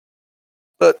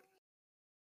 But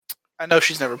I know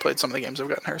she's never played some of the games I've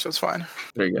gotten her, so it's fine.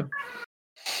 There you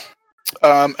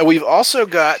go. And we've also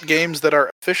got games that are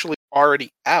officially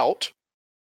already out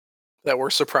that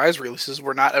were surprise releases,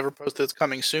 were not ever posted as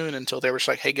coming soon until they were just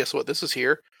like, hey, guess what? This is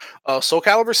here. Soul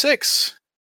Calibur 6.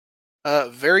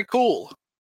 Very cool.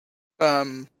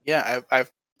 Yeah,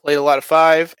 I've played a lot of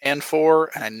 5 and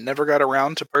 4, and I never got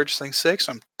around to purchasing 6.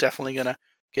 So I'm definitely going to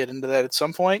get into that at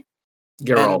some point.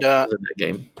 Geralt is in that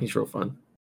game. He's real fun.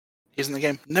 He's in the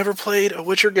game. Never played a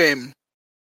Witcher game.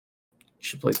 You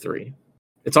should play 3.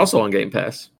 It's also on Game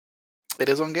Pass. It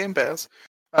is on Game Pass.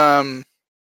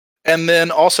 And then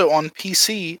also on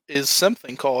PC is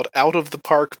something called Out of the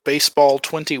Park Baseball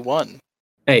 21.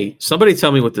 Hey, somebody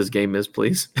tell me what this game is,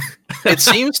 please. It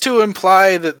seems to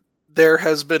imply that there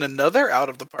has been another Out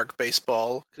of the Park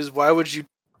Baseball, because why would you...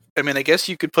 I mean, I guess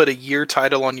you could put a year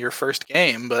title on your first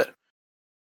game, but...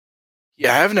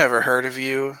 Yeah, I've never heard of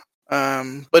you.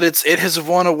 But it has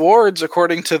won awards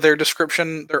according to their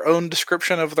description, their own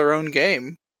description of their own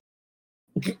game.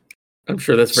 I'm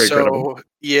sure that's very credible.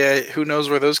 Yeah, who knows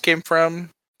where those came from?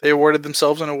 They awarded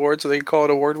themselves an award, so they can call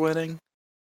it award-winning.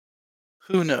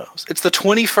 Who knows? It's the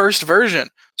 21st version.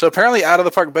 So apparently Out of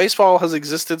the Park Baseball has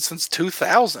existed since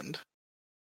 2000.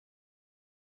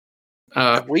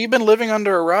 Have we been living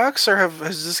under a rock, or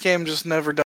has this game just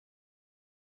never done?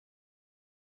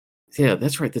 Yeah,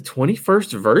 that's right. The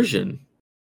 21st version.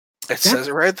 It says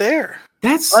it right there.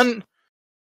 That's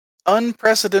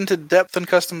unprecedented depth and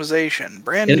customization.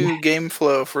 Brand new game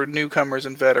flow for newcomers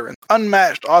and veterans.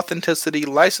 Unmatched authenticity,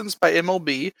 licensed by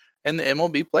MLB and the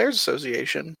MLB Players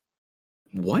Association.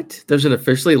 What? There's an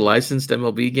officially licensed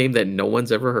MLB game that no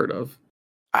one's ever heard of.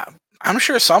 I'm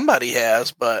sure somebody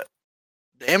has, but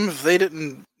damn if they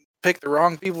didn't pick the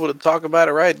wrong people to talk about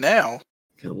it right now.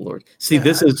 Good Lord. See,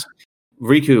 this is...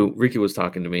 Riku was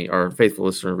talking to me, our faithful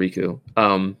listener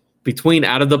Riku. Between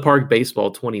Out of the Park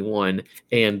Baseball 21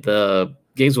 and the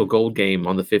Gainesville Gold game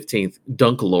on the 15th,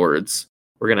 Dunk Lords,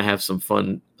 we're going to have some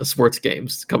fun sports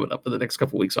games coming up in the next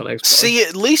couple weeks on Xbox. See,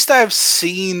 at least I've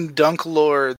seen Dunk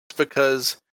Lords,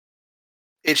 because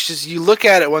it's just, you look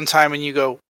at it one time and you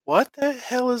go, what the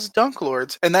hell is Dunk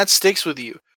Lords? And that sticks with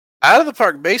you. Out of the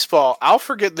Park Baseball, I'll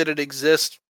forget that it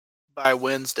exists by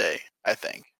Wednesday, I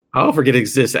think. I'll forget it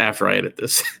exists after I edit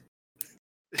this.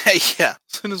 Yeah, as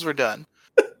soon as we're done.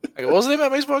 Like, what was the name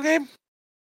of that baseball game?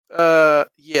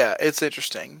 Yeah, it's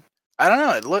interesting. I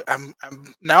don't know. I'm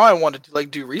now I want to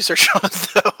do research on it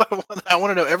though. I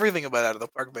want to know everything about Out of the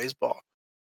Park Baseball.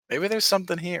 Maybe there's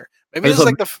something here. Maybe this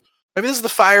is the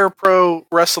Fire Pro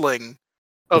Wrestling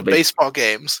of baseball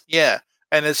games. Yeah,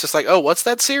 and it's just like, oh, what's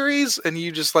that series? And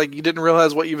you just you didn't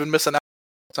realize what you've been missing out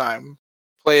all the time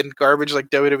playing garbage like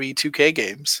WWE 2K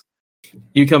games.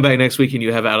 You come back next week and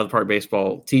you have Out of the Park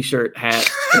Baseball t-shirt, hat.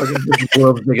 The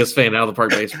world's biggest fan, Out of the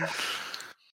Park Baseball.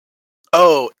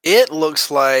 Oh, it looks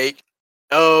like...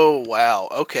 Oh, wow.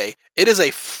 Okay. It is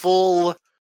a full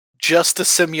just a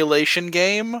simulation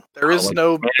game. There is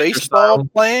no baseball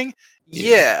playing.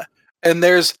 Yeah. And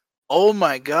there's... Oh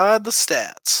my god, the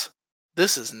stats.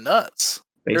 This is nuts.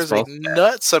 There's a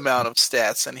nuts amount of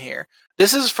stats in here.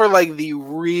 This is for the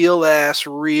real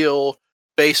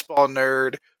baseball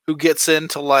nerd who gets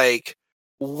into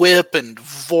whip and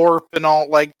vorp and all.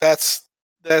 That's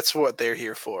what they're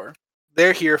here for.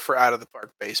 They're here for Out of the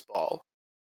Park Baseball.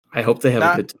 I hope they have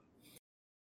a good time.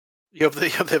 You hope they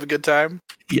have a good time?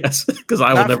 Yes, because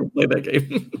I will never play that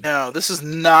game. No, this is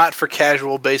not for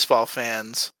casual baseball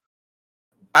fans.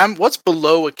 What's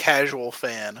below a casual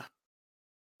fan?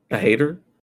 A hater?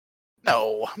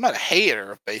 No, I'm not a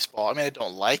hater of baseball. I mean, I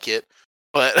don't like it,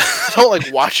 but I don't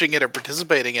like watching it or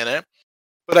participating in it.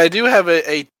 But I do have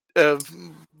a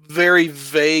very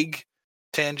vague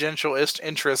tangential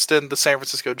interest in the San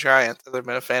Francisco Giants. I've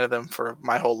been a fan of them for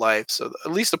my whole life. So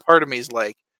at least a part of me is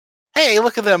like, hey,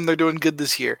 look at them. They're doing good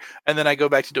this year. And then I go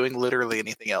back to doing literally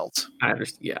anything else. I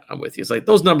understand. Yeah, I'm with you. It's like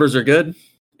those numbers are good.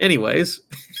 Anyways.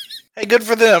 Hey, good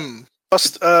for them.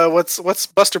 What's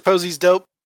Buster Posey's dope?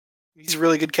 He's a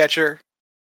really good catcher.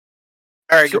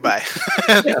 All right, Sure. goodbye.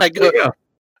 Yeah, I there you go.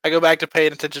 go back to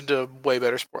paying attention to a way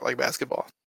better sport like basketball.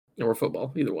 Or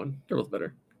football. Either one. They're both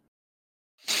better.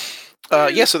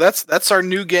 Yeah, so that's our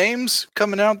new games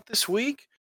coming out this week.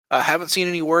 Haven't seen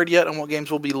any word yet on what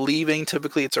games will be leaving.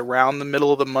 Typically, it's around the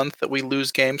middle of the month that we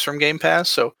lose games from Game Pass.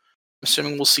 So I'm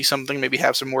assuming we'll see something, maybe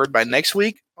have some word by next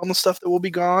week on the stuff that will be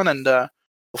gone, and we'll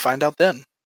find out then.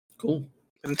 Cool.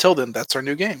 Until then, that's our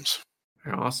new games.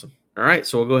 Awesome. All right,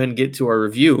 so we'll go ahead and get to our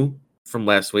review from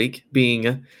last week,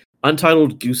 being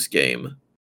Untitled Goose Game,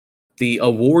 the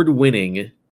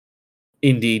award-winning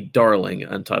indie darling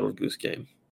Untitled Goose Game.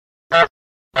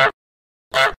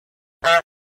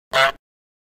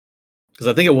 Because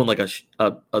I think it won like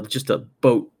just a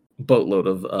boatload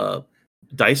of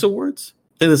DICE awards.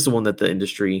 I think this is the one that the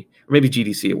industry, or maybe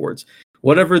GDC awards,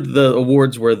 whatever the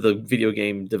awards where the video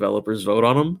game developers vote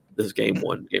on them. This game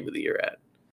won Game of the Year at.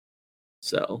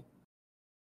 So,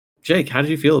 Jake, how did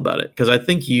you feel about it? Because I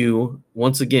think you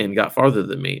once again got farther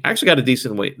than me. I actually got a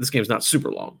decent wait. This game's not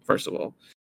super long. First of all,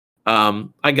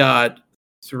 I got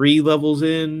 3 levels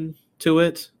into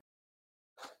it.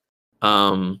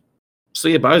 So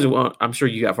yeah, but I'm sure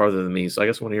you got farther than me. So I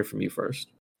guess I want to hear from you first.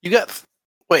 You got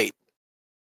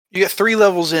 3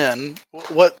 levels in.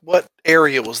 What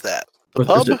area was that? The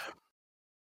pub?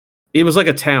 It was like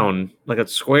a town, like a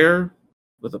square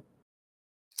with a.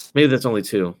 Maybe that's only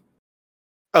 2.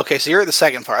 Okay, so you're at the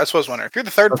second part. That's what I was wondering. If you're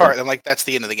the third part, then like that's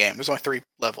the end of the game. There's only 3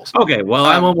 levels. Okay, well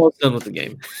I'm almost done with the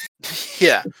game.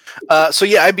 Yeah. So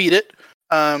yeah, I beat it.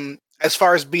 As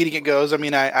far as beating it goes, I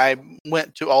mean, I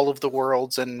went to all of the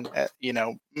worlds and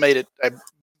made it.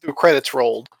 The credits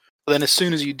rolled. But then as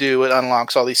soon as you do, it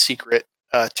unlocks all these secret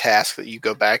tasks that you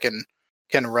go back and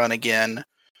can run again.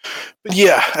 But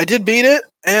yeah, I did beat it,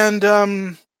 and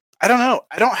I don't know.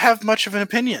 I don't have much of an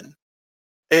opinion.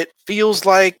 It feels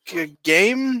like a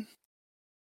game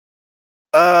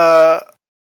that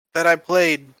I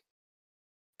played,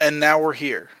 and now we're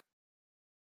here.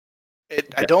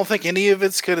 I don't think any of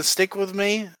it's going to stick with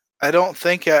me. I don't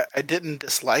think I didn't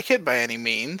dislike it by any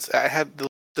means. I had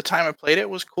the time I played it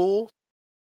was cool,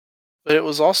 but it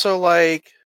was also like,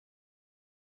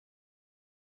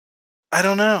 I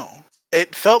don't know.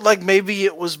 It felt like maybe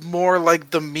it was more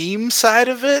like the meme side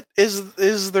of it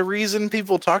is the reason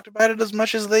people talked about it as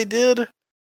much as they did.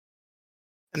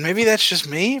 And maybe that's just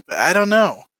me, but I don't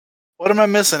know. What am I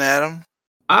missing, Adam?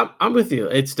 I'm with you.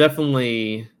 It's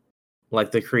definitely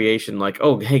like the creation, like,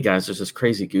 oh, hey guys, there's this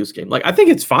crazy goose game. Like, I think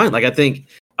it's fine. Like, I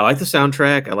like the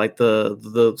soundtrack. I like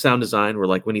the sound design where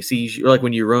like when he sees you, or like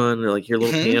when you run, or like your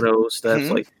little piano steps.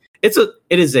 Like, it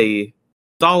is a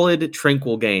solid,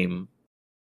 tranquil game.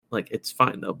 Like, it's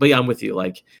fine though. But yeah, I'm with you.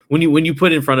 Like when you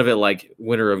put in front of it like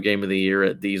winner of Game of the Year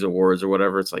at these awards or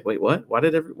whatever, it's like, wait, what? Why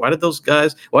did those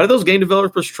game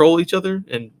developers troll each other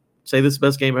and say this is the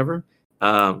best game ever?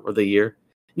 Or the year?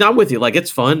 No, I'm with you. Like,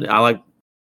 it's fun. I like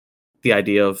the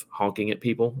idea of honking at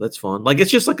people. That's fun. Like,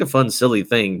 it's just like a fun, silly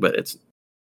thing, but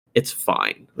it's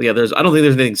fine. Yeah, I don't think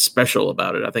there's anything special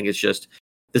about it. I think it's just,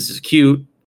 this is cute.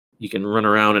 You can run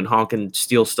around and honk and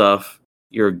steal stuff.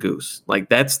 You're a goose. Like,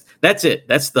 that's it.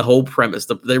 That's the whole premise.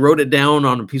 They wrote it down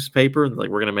on a piece of paper and like,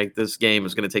 we're gonna make this game.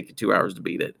 It's gonna take you 2 hours to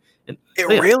beat it. And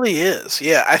it really is.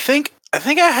 Yeah, I think I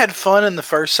had fun in the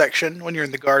first section when you're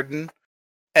in the garden,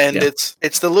 and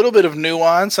it's the little bit of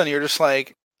nuance, and you're just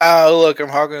like, oh look, I'm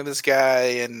honking at this guy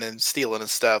and then stealing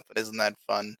his stuff. Isn't that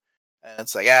fun? And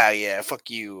it's like, yeah, fuck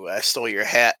you. I stole your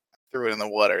hat, threw it in the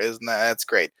water. That's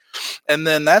great. And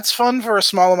then that's fun for a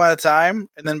small amount of time.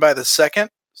 And then by the second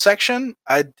section,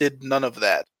 I did none of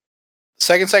that. The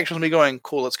second section was me going,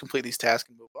 cool, let's complete these tasks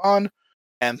and move on.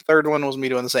 And third one was me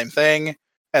doing the same thing.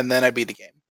 And then I beat the game.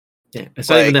 Yeah, it's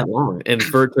not even that long. And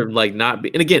for it to like not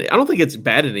be, and again, I don't think it's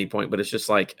bad at any point, but it's just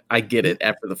like, I get it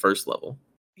after the first level.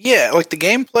 Yeah, like the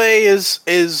gameplay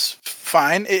is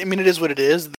fine. I mean, it is what it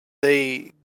is.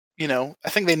 They, I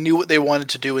think they knew what they wanted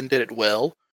to do and did it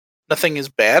well. Nothing is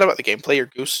bad about the gameplay. Your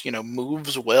goose,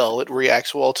 moves well. It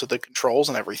reacts well to the controls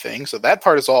and everything. So that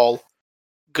part is all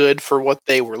good for what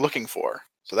they were looking for.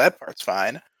 So that part's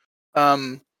fine.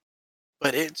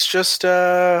 But it's just,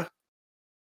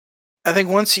 I think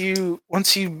once you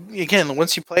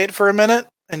play it for a minute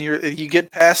and you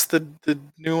get past the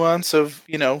nuance of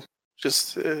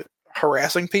just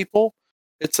harassing people,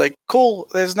 it's like cool.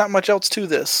 There's not much else to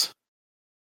this.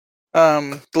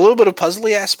 The little bit of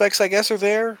puzzly aspects, I guess, are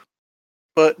there,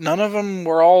 but none of them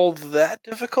were all that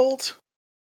difficult.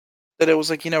 That it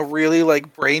was like really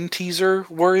like brain teaser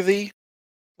worthy,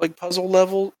 like puzzle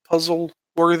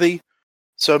worthy.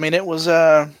 So I mean, it was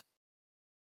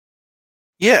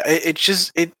yeah, I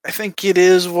think it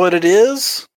is what it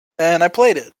is, and I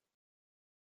played it,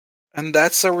 and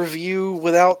that's a review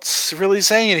without really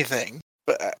saying anything.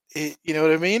 But you know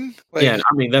what I mean? Like, yeah,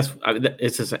 I mean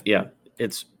it's just, yeah,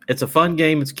 it's a fun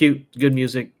game. It's cute, good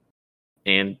music,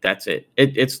 and that's it.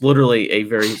 It's literally a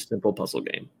very simple puzzle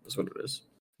game. Is what it is.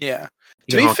 Yeah.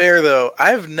 To be fair, though,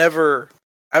 I've never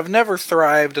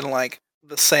thrived in like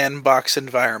the sandbox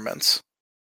environments.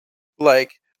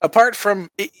 Like, apart from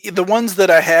the ones that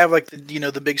I have, like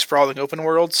the big sprawling open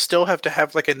worlds, still have to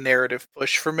have like a narrative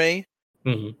push for me,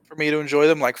 for me to enjoy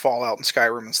them, like Fallout and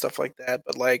Skyrim and stuff like that.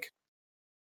 But like,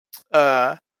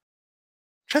 I'm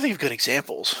trying to think of good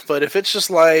examples. But if it's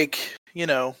just like,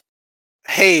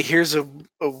 hey, here's a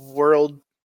world,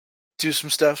 do some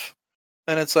stuff,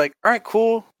 and it's like, all right,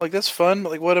 cool, like that's fun.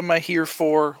 But like, what am I here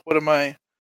for?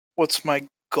 What's my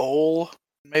goal?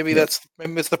 Maybe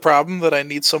it's the problem that I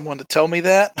need someone to tell me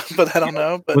that, but I don't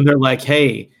know. But when they're like,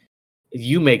 "Hey,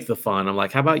 you make the fun," I'm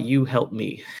like, "How about you help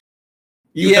me?"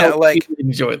 Help me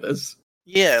enjoy this.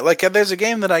 Yeah, like there's a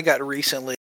game that I got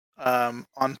recently on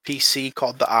PC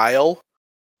called The Isle,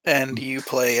 and you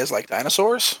play as like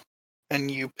dinosaurs, and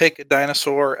you pick a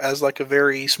dinosaur as like a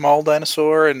very small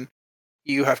dinosaur, and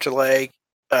you have to like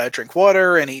drink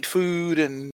water and eat food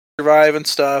and survive and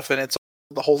stuff, and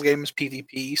the whole game is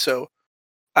PvP, so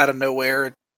out of nowhere,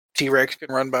 a T-Rex can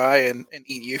run by and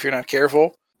eat you if you're not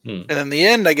careful. And in the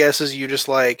end, I guess, is you just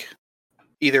like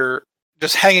either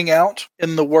just hanging out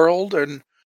in the world and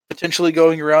potentially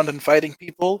going around and fighting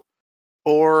people,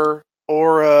 or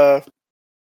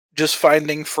just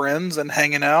finding friends and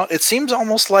hanging out. It seems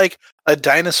almost like a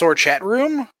dinosaur chat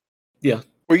room. Yeah.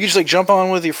 Where you just like jump on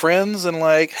with your friends and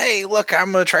like, hey, look,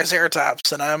 I'm a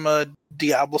Triceratops and I'm a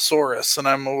Diablosaurus and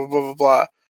I'm a blah, blah, blah.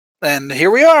 And here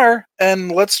we are,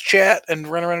 and let's chat and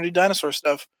run around and do dinosaur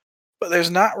stuff. But there's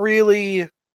no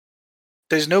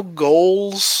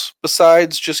goals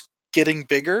besides just getting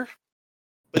bigger.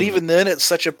 But even then, it's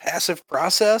such a passive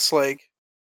process. Like,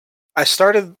 I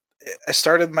started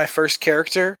my first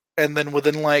character, and then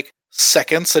within like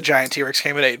seconds, a giant T-Rex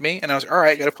came and ate me, and I was like, all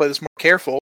right, got to play this more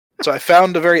careful. So I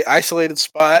found a very isolated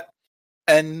spot,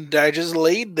 and I just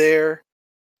laid there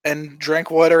and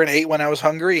drank water and ate when I was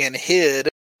hungry and hid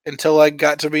until I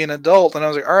got to be an adult, and I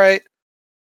was like, all right,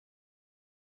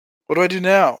 what do I do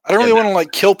now? I don't really want to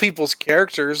like kill people's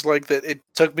characters like that. It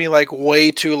took me like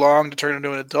way too long to turn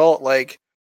into an adult. Like,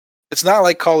 it's not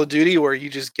like Call of Duty where you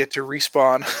just get to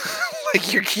respawn.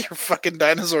 Like your fucking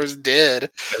dinosaur's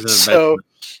dead. So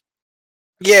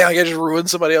yeah, like I just ruined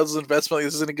somebody else's investment. Like,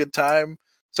 this isn't a good time.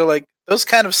 So like those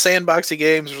kind of sandboxy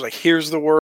games where like here's the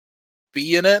world,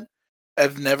 be in it,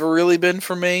 have never really been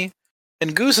for me.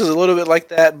 And Goose is a little bit like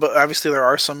that, but obviously there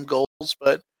are some goals.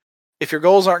 But if your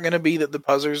goals aren't going to be that the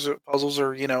puzzles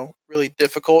are really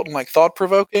difficult and like thought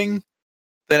provoking,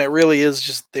 then it really is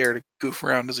just there to goof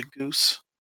around as a goose,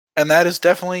 and that is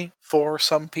definitely for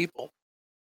some people.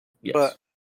 Yes. But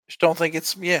just don't think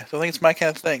it's my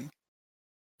kind of thing.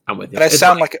 I'm with you. And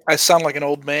I sound like an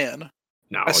old man.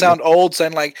 No, I sound old,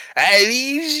 saying like, hey,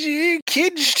 these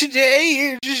kids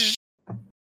today are just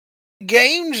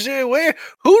games.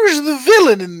 Who's the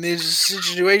villain in this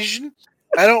situation?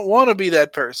 I don't want to be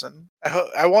that person.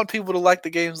 I want people to like the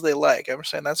games they like. I'm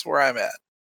saying that's where I'm at.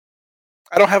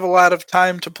 I don't have a lot of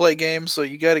time to play games, so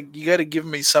you gotta give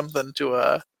me something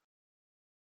to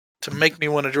make me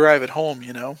want to drive it home.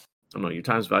 I don't know, your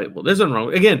time's valuable. There's nothing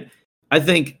wrong. Again, I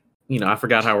think I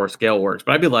forgot how our scale works,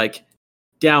 but I'd be like,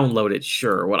 download it,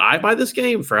 sure. Would I buy this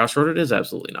game for how short it is?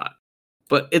 Absolutely not.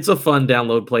 But it's a fun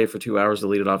download, play it for 2 hours,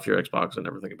 delete it off your Xbox, and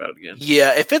never think about it again.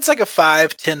 Yeah, if it's like a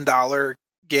 $5-10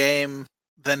 game,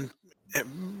 then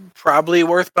probably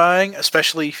worth buying,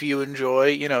 especially if you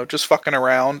enjoy, just fucking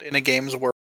around in a game's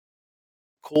world.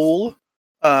 Cool.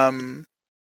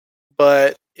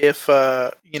 But if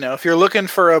if you're looking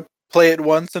for a play it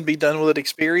once and be done with it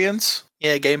experience,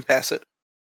 yeah, Game Pass it.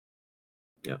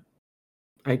 Yeah,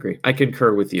 I agree. I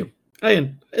concur with you.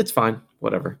 It's fine.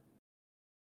 Whatever.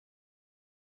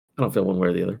 I don't feel one way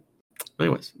or the other.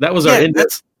 Anyways, that was our end.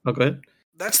 Oh, go ahead.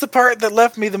 That's the part that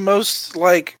left me the most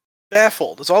like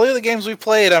baffled. It's all the other games we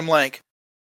played. I'm like,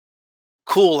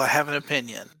 cool, I have an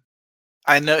opinion.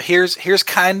 I know here's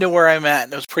kind of where I'm at,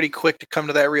 and it was pretty quick to come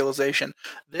to that realization.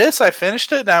 This, I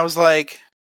finished it, and I was like,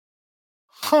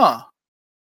 huh.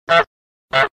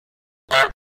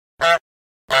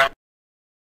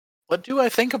 What do I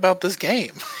think about this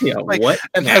game? Yeah, Like, what?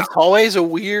 and now? that's always a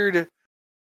weird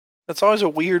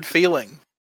feeling.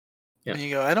 Yeah. And you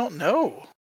go, I don't know.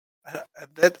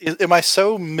 Am I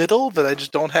so middle that I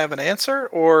just don't have an answer,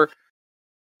 or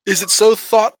is it so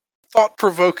thought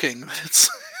provoking that it's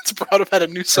brought about a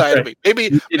new side of me? Maybe You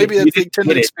that's the didn't intended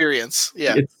get it. experience.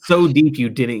 Yeah, It's so deep you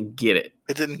didn't get it.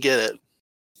 I didn't get it.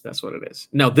 That's what it is.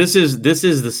 No, this is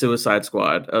the Suicide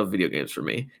Squad of video games for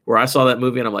me. Where I saw that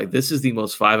movie and I'm like, this is the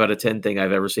most 5 out of 10 thing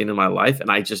I've ever seen in my life, and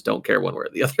I just don't care one way or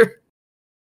the other.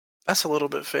 That's a little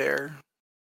bit fair.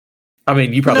 I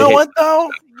mean, you You probably know hate what though?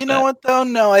 You that. know what though?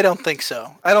 No, I don't think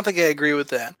so. I don't think I agree with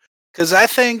that. Because I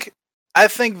think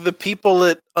the people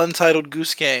at Untitled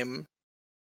Goose Game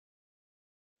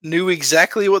knew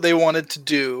exactly what they wanted to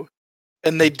do,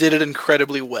 and they did it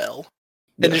incredibly well.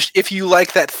 And Yeah. just, if you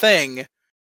like that thing,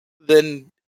 then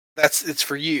it's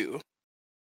for you.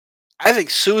 I think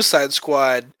Suicide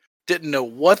Squad didn't know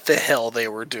what the hell they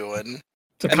were doing.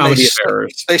 It's a and comedy they of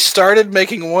errors. They started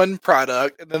making one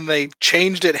product, and then they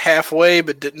changed it halfway,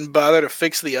 but didn't bother to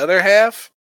fix the other half.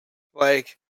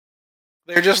 Like,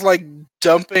 they're just like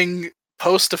dumping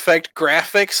post-effect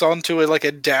graphics onto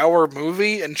a dour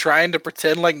movie and trying to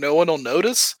pretend like no one will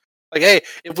notice. Like, hey,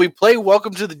 if we play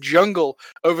Welcome to the Jungle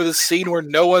over the scene where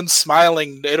no one's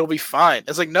smiling, it'll be fine.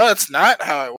 It's like, no, that's not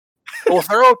how it works.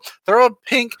 Well, throw a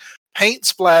pink paint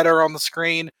splatter on the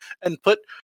screen and put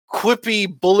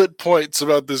quippy bullet points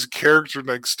about this character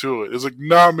next to it. It's like,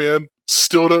 nah, man,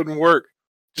 still doesn't work.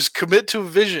 Just commit to a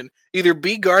vision. Either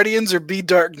be Guardians or be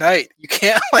Dark Knight. You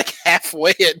can't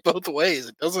halfway it both ways.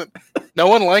 It doesn't. No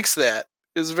one likes that.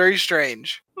 It's very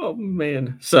strange. Oh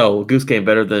man. So Goose Game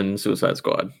better than Suicide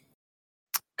Squad.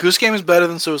 Goose Game is better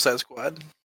than Suicide Squad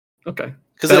Okay.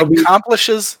 because That'll it be-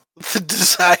 accomplishes the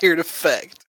desired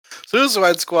effect.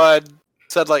 Suicide Squad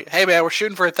said hey man, we're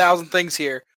shooting for 1,000 things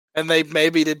here, and they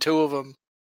maybe did 2 of them.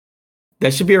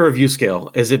 That should be a review scale.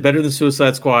 Is it better than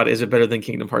Suicide Squad? Is it better than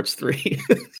Kingdom Hearts 3?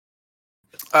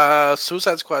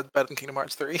 Suicide Squad's better than Kingdom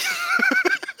Hearts 3.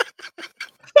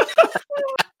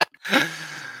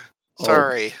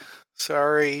 Sorry.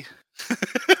 Sorry.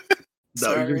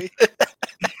 No, you're-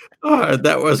 Sorry.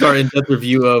 That was our in-depth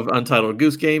review of Untitled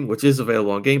Goose Game, which is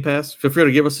available on Game Pass. Feel free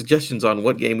to give us suggestions on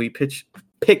what game we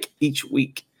pick each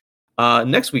week.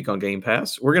 Next week on Game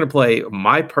Pass, we're going to play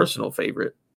my personal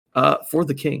favorite, For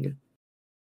the King.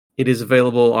 It is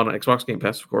available on Xbox Game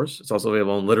Pass, of course. It's also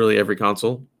available on literally every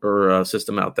console or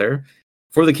system out there.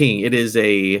 For the King, it is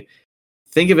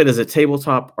think of it as a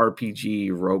tabletop RPG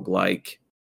roguelike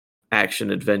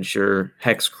action adventure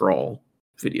hex crawl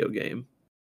video game.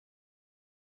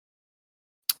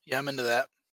 Yeah, I'm into that.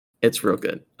 It's real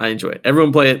good. I enjoy it.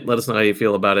 Everyone play it. Let us know how you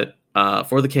feel about it.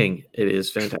 For the King, it is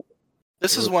fantastic.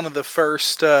 This is one of the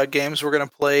first games we're going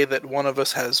to play that one of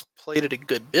us has played it a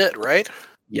good bit, right?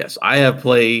 Yes, I have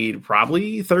played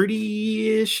probably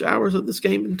 30-ish hours of this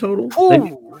game in total. Maybe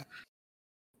Ooh.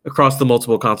 across the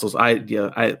multiple consoles.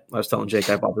 I was telling Jake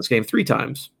I bought this game 3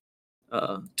 times.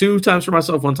 2 times for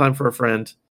myself, 1 time for a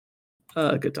friend.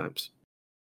 Good times.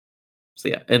 So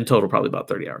yeah, in total probably about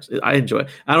 30 hours. I enjoy it.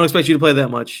 I don't expect you to play that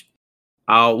much.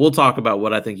 We'll talk about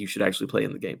what I think you should actually play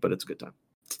in the game, but it's a good time.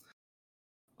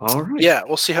 All right. Yeah,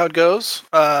 we'll see how it goes.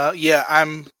 We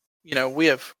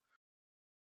have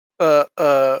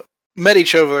met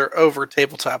each other over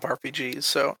tabletop RPGs,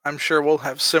 so I'm sure we'll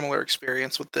have similar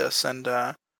experience with this and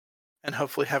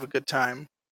hopefully have a good time.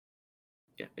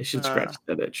 Yeah, it should scratch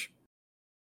that itch.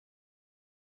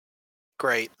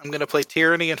 Great. I'm gonna play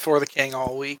Tyranny and For the King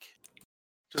all week.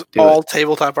 Just Do all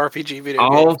tabletop RPG video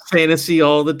All games. fantasy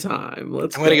all the time. I'm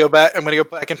gonna go back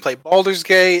and play Baldur's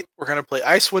Gate. We're gonna play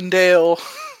Icewind Dale.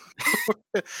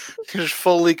 Just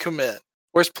fully commit.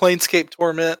 Where's Planescape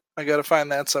Torment? I gotta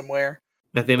find that somewhere.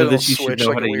 At the end of It'll this, you should switch know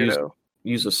like how a to weirdo.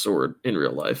 use a sword in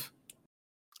real life.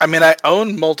 I mean, I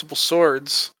own multiple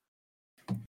swords.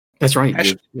 That's right.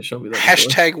 You showed me that.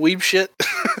 Hashtag weeb shit.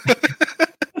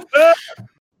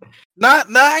 Not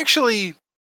actually.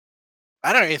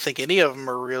 I don't even think any of them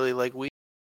are really like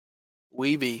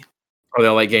weeby. Are they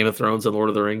all like Game of Thrones and Lord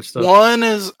of the Rings stuff? One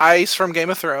is Ice from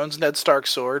Game of Thrones, Ned Stark's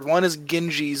sword. One is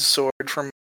Genji's sword from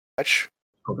Watch.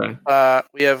 Okay.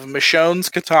 We have Michonne's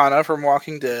katana from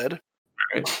Walking Dead.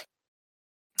 Right.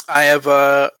 I have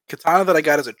a katana that I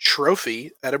got as a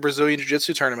trophy at a Brazilian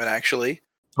Jiu-Jitsu tournament, actually.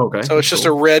 Okay. So it's just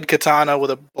a red katana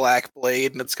with a black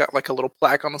blade, and it's got like a little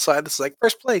plaque on the side that's like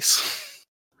first place.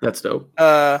 That's dope.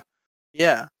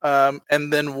 Yeah.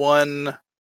 And then one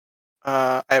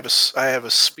I have a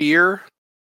spear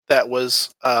that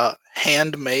was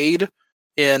handmade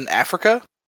in Africa,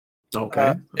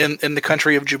 Okay. in the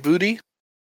country of Djibouti.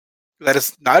 That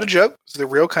is not a joke. It's the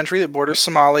real country that borders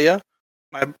Somalia.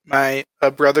 My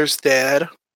brother's dad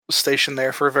was stationed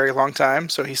there for a very long time,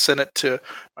 so he sent it to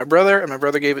my brother, and my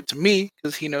brother gave it to me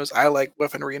because he knows I like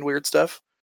weaponry and weird stuff.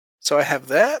 So I have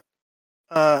that.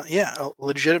 Yeah, a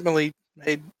legitimately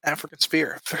made African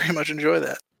spear. I very much enjoy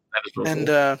that. That is real And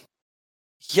cool.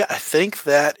 yeah, I think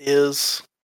that's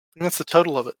the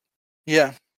total of it.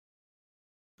 Yeah,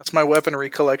 that's my weaponry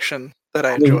collection that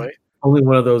I enjoy. Only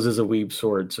one of those is a weeb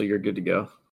sword, so you're good to go.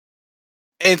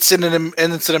 It's an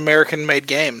American-made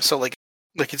game, so like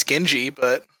it's Genji,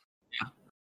 but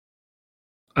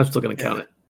I'm still gonna count it.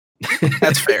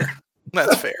 that's fair.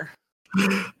 That's fair.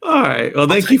 All right. Well,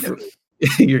 thank you for.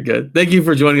 You're good. Thank you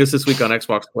for joining us this week on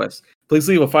Xbox Quest. Please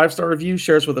leave a 5-star review,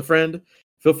 share us with a friend.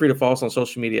 Feel free to follow us on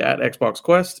social media at Xbox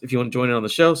Quest. If you want to join in on the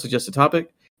show, suggest a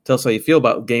topic, tell us how you feel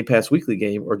about Game Pass Weekly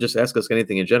Game, or just ask us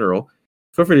anything in general,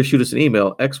 feel free to shoot us an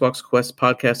email,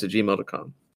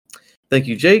 xboxquestpodcast@gmail.com. Thank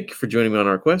you, Jake, for joining me on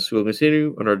our quest. We will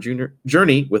continue on our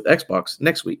journey with Xbox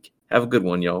next week. Have a good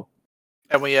one, y'all.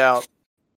 And we out.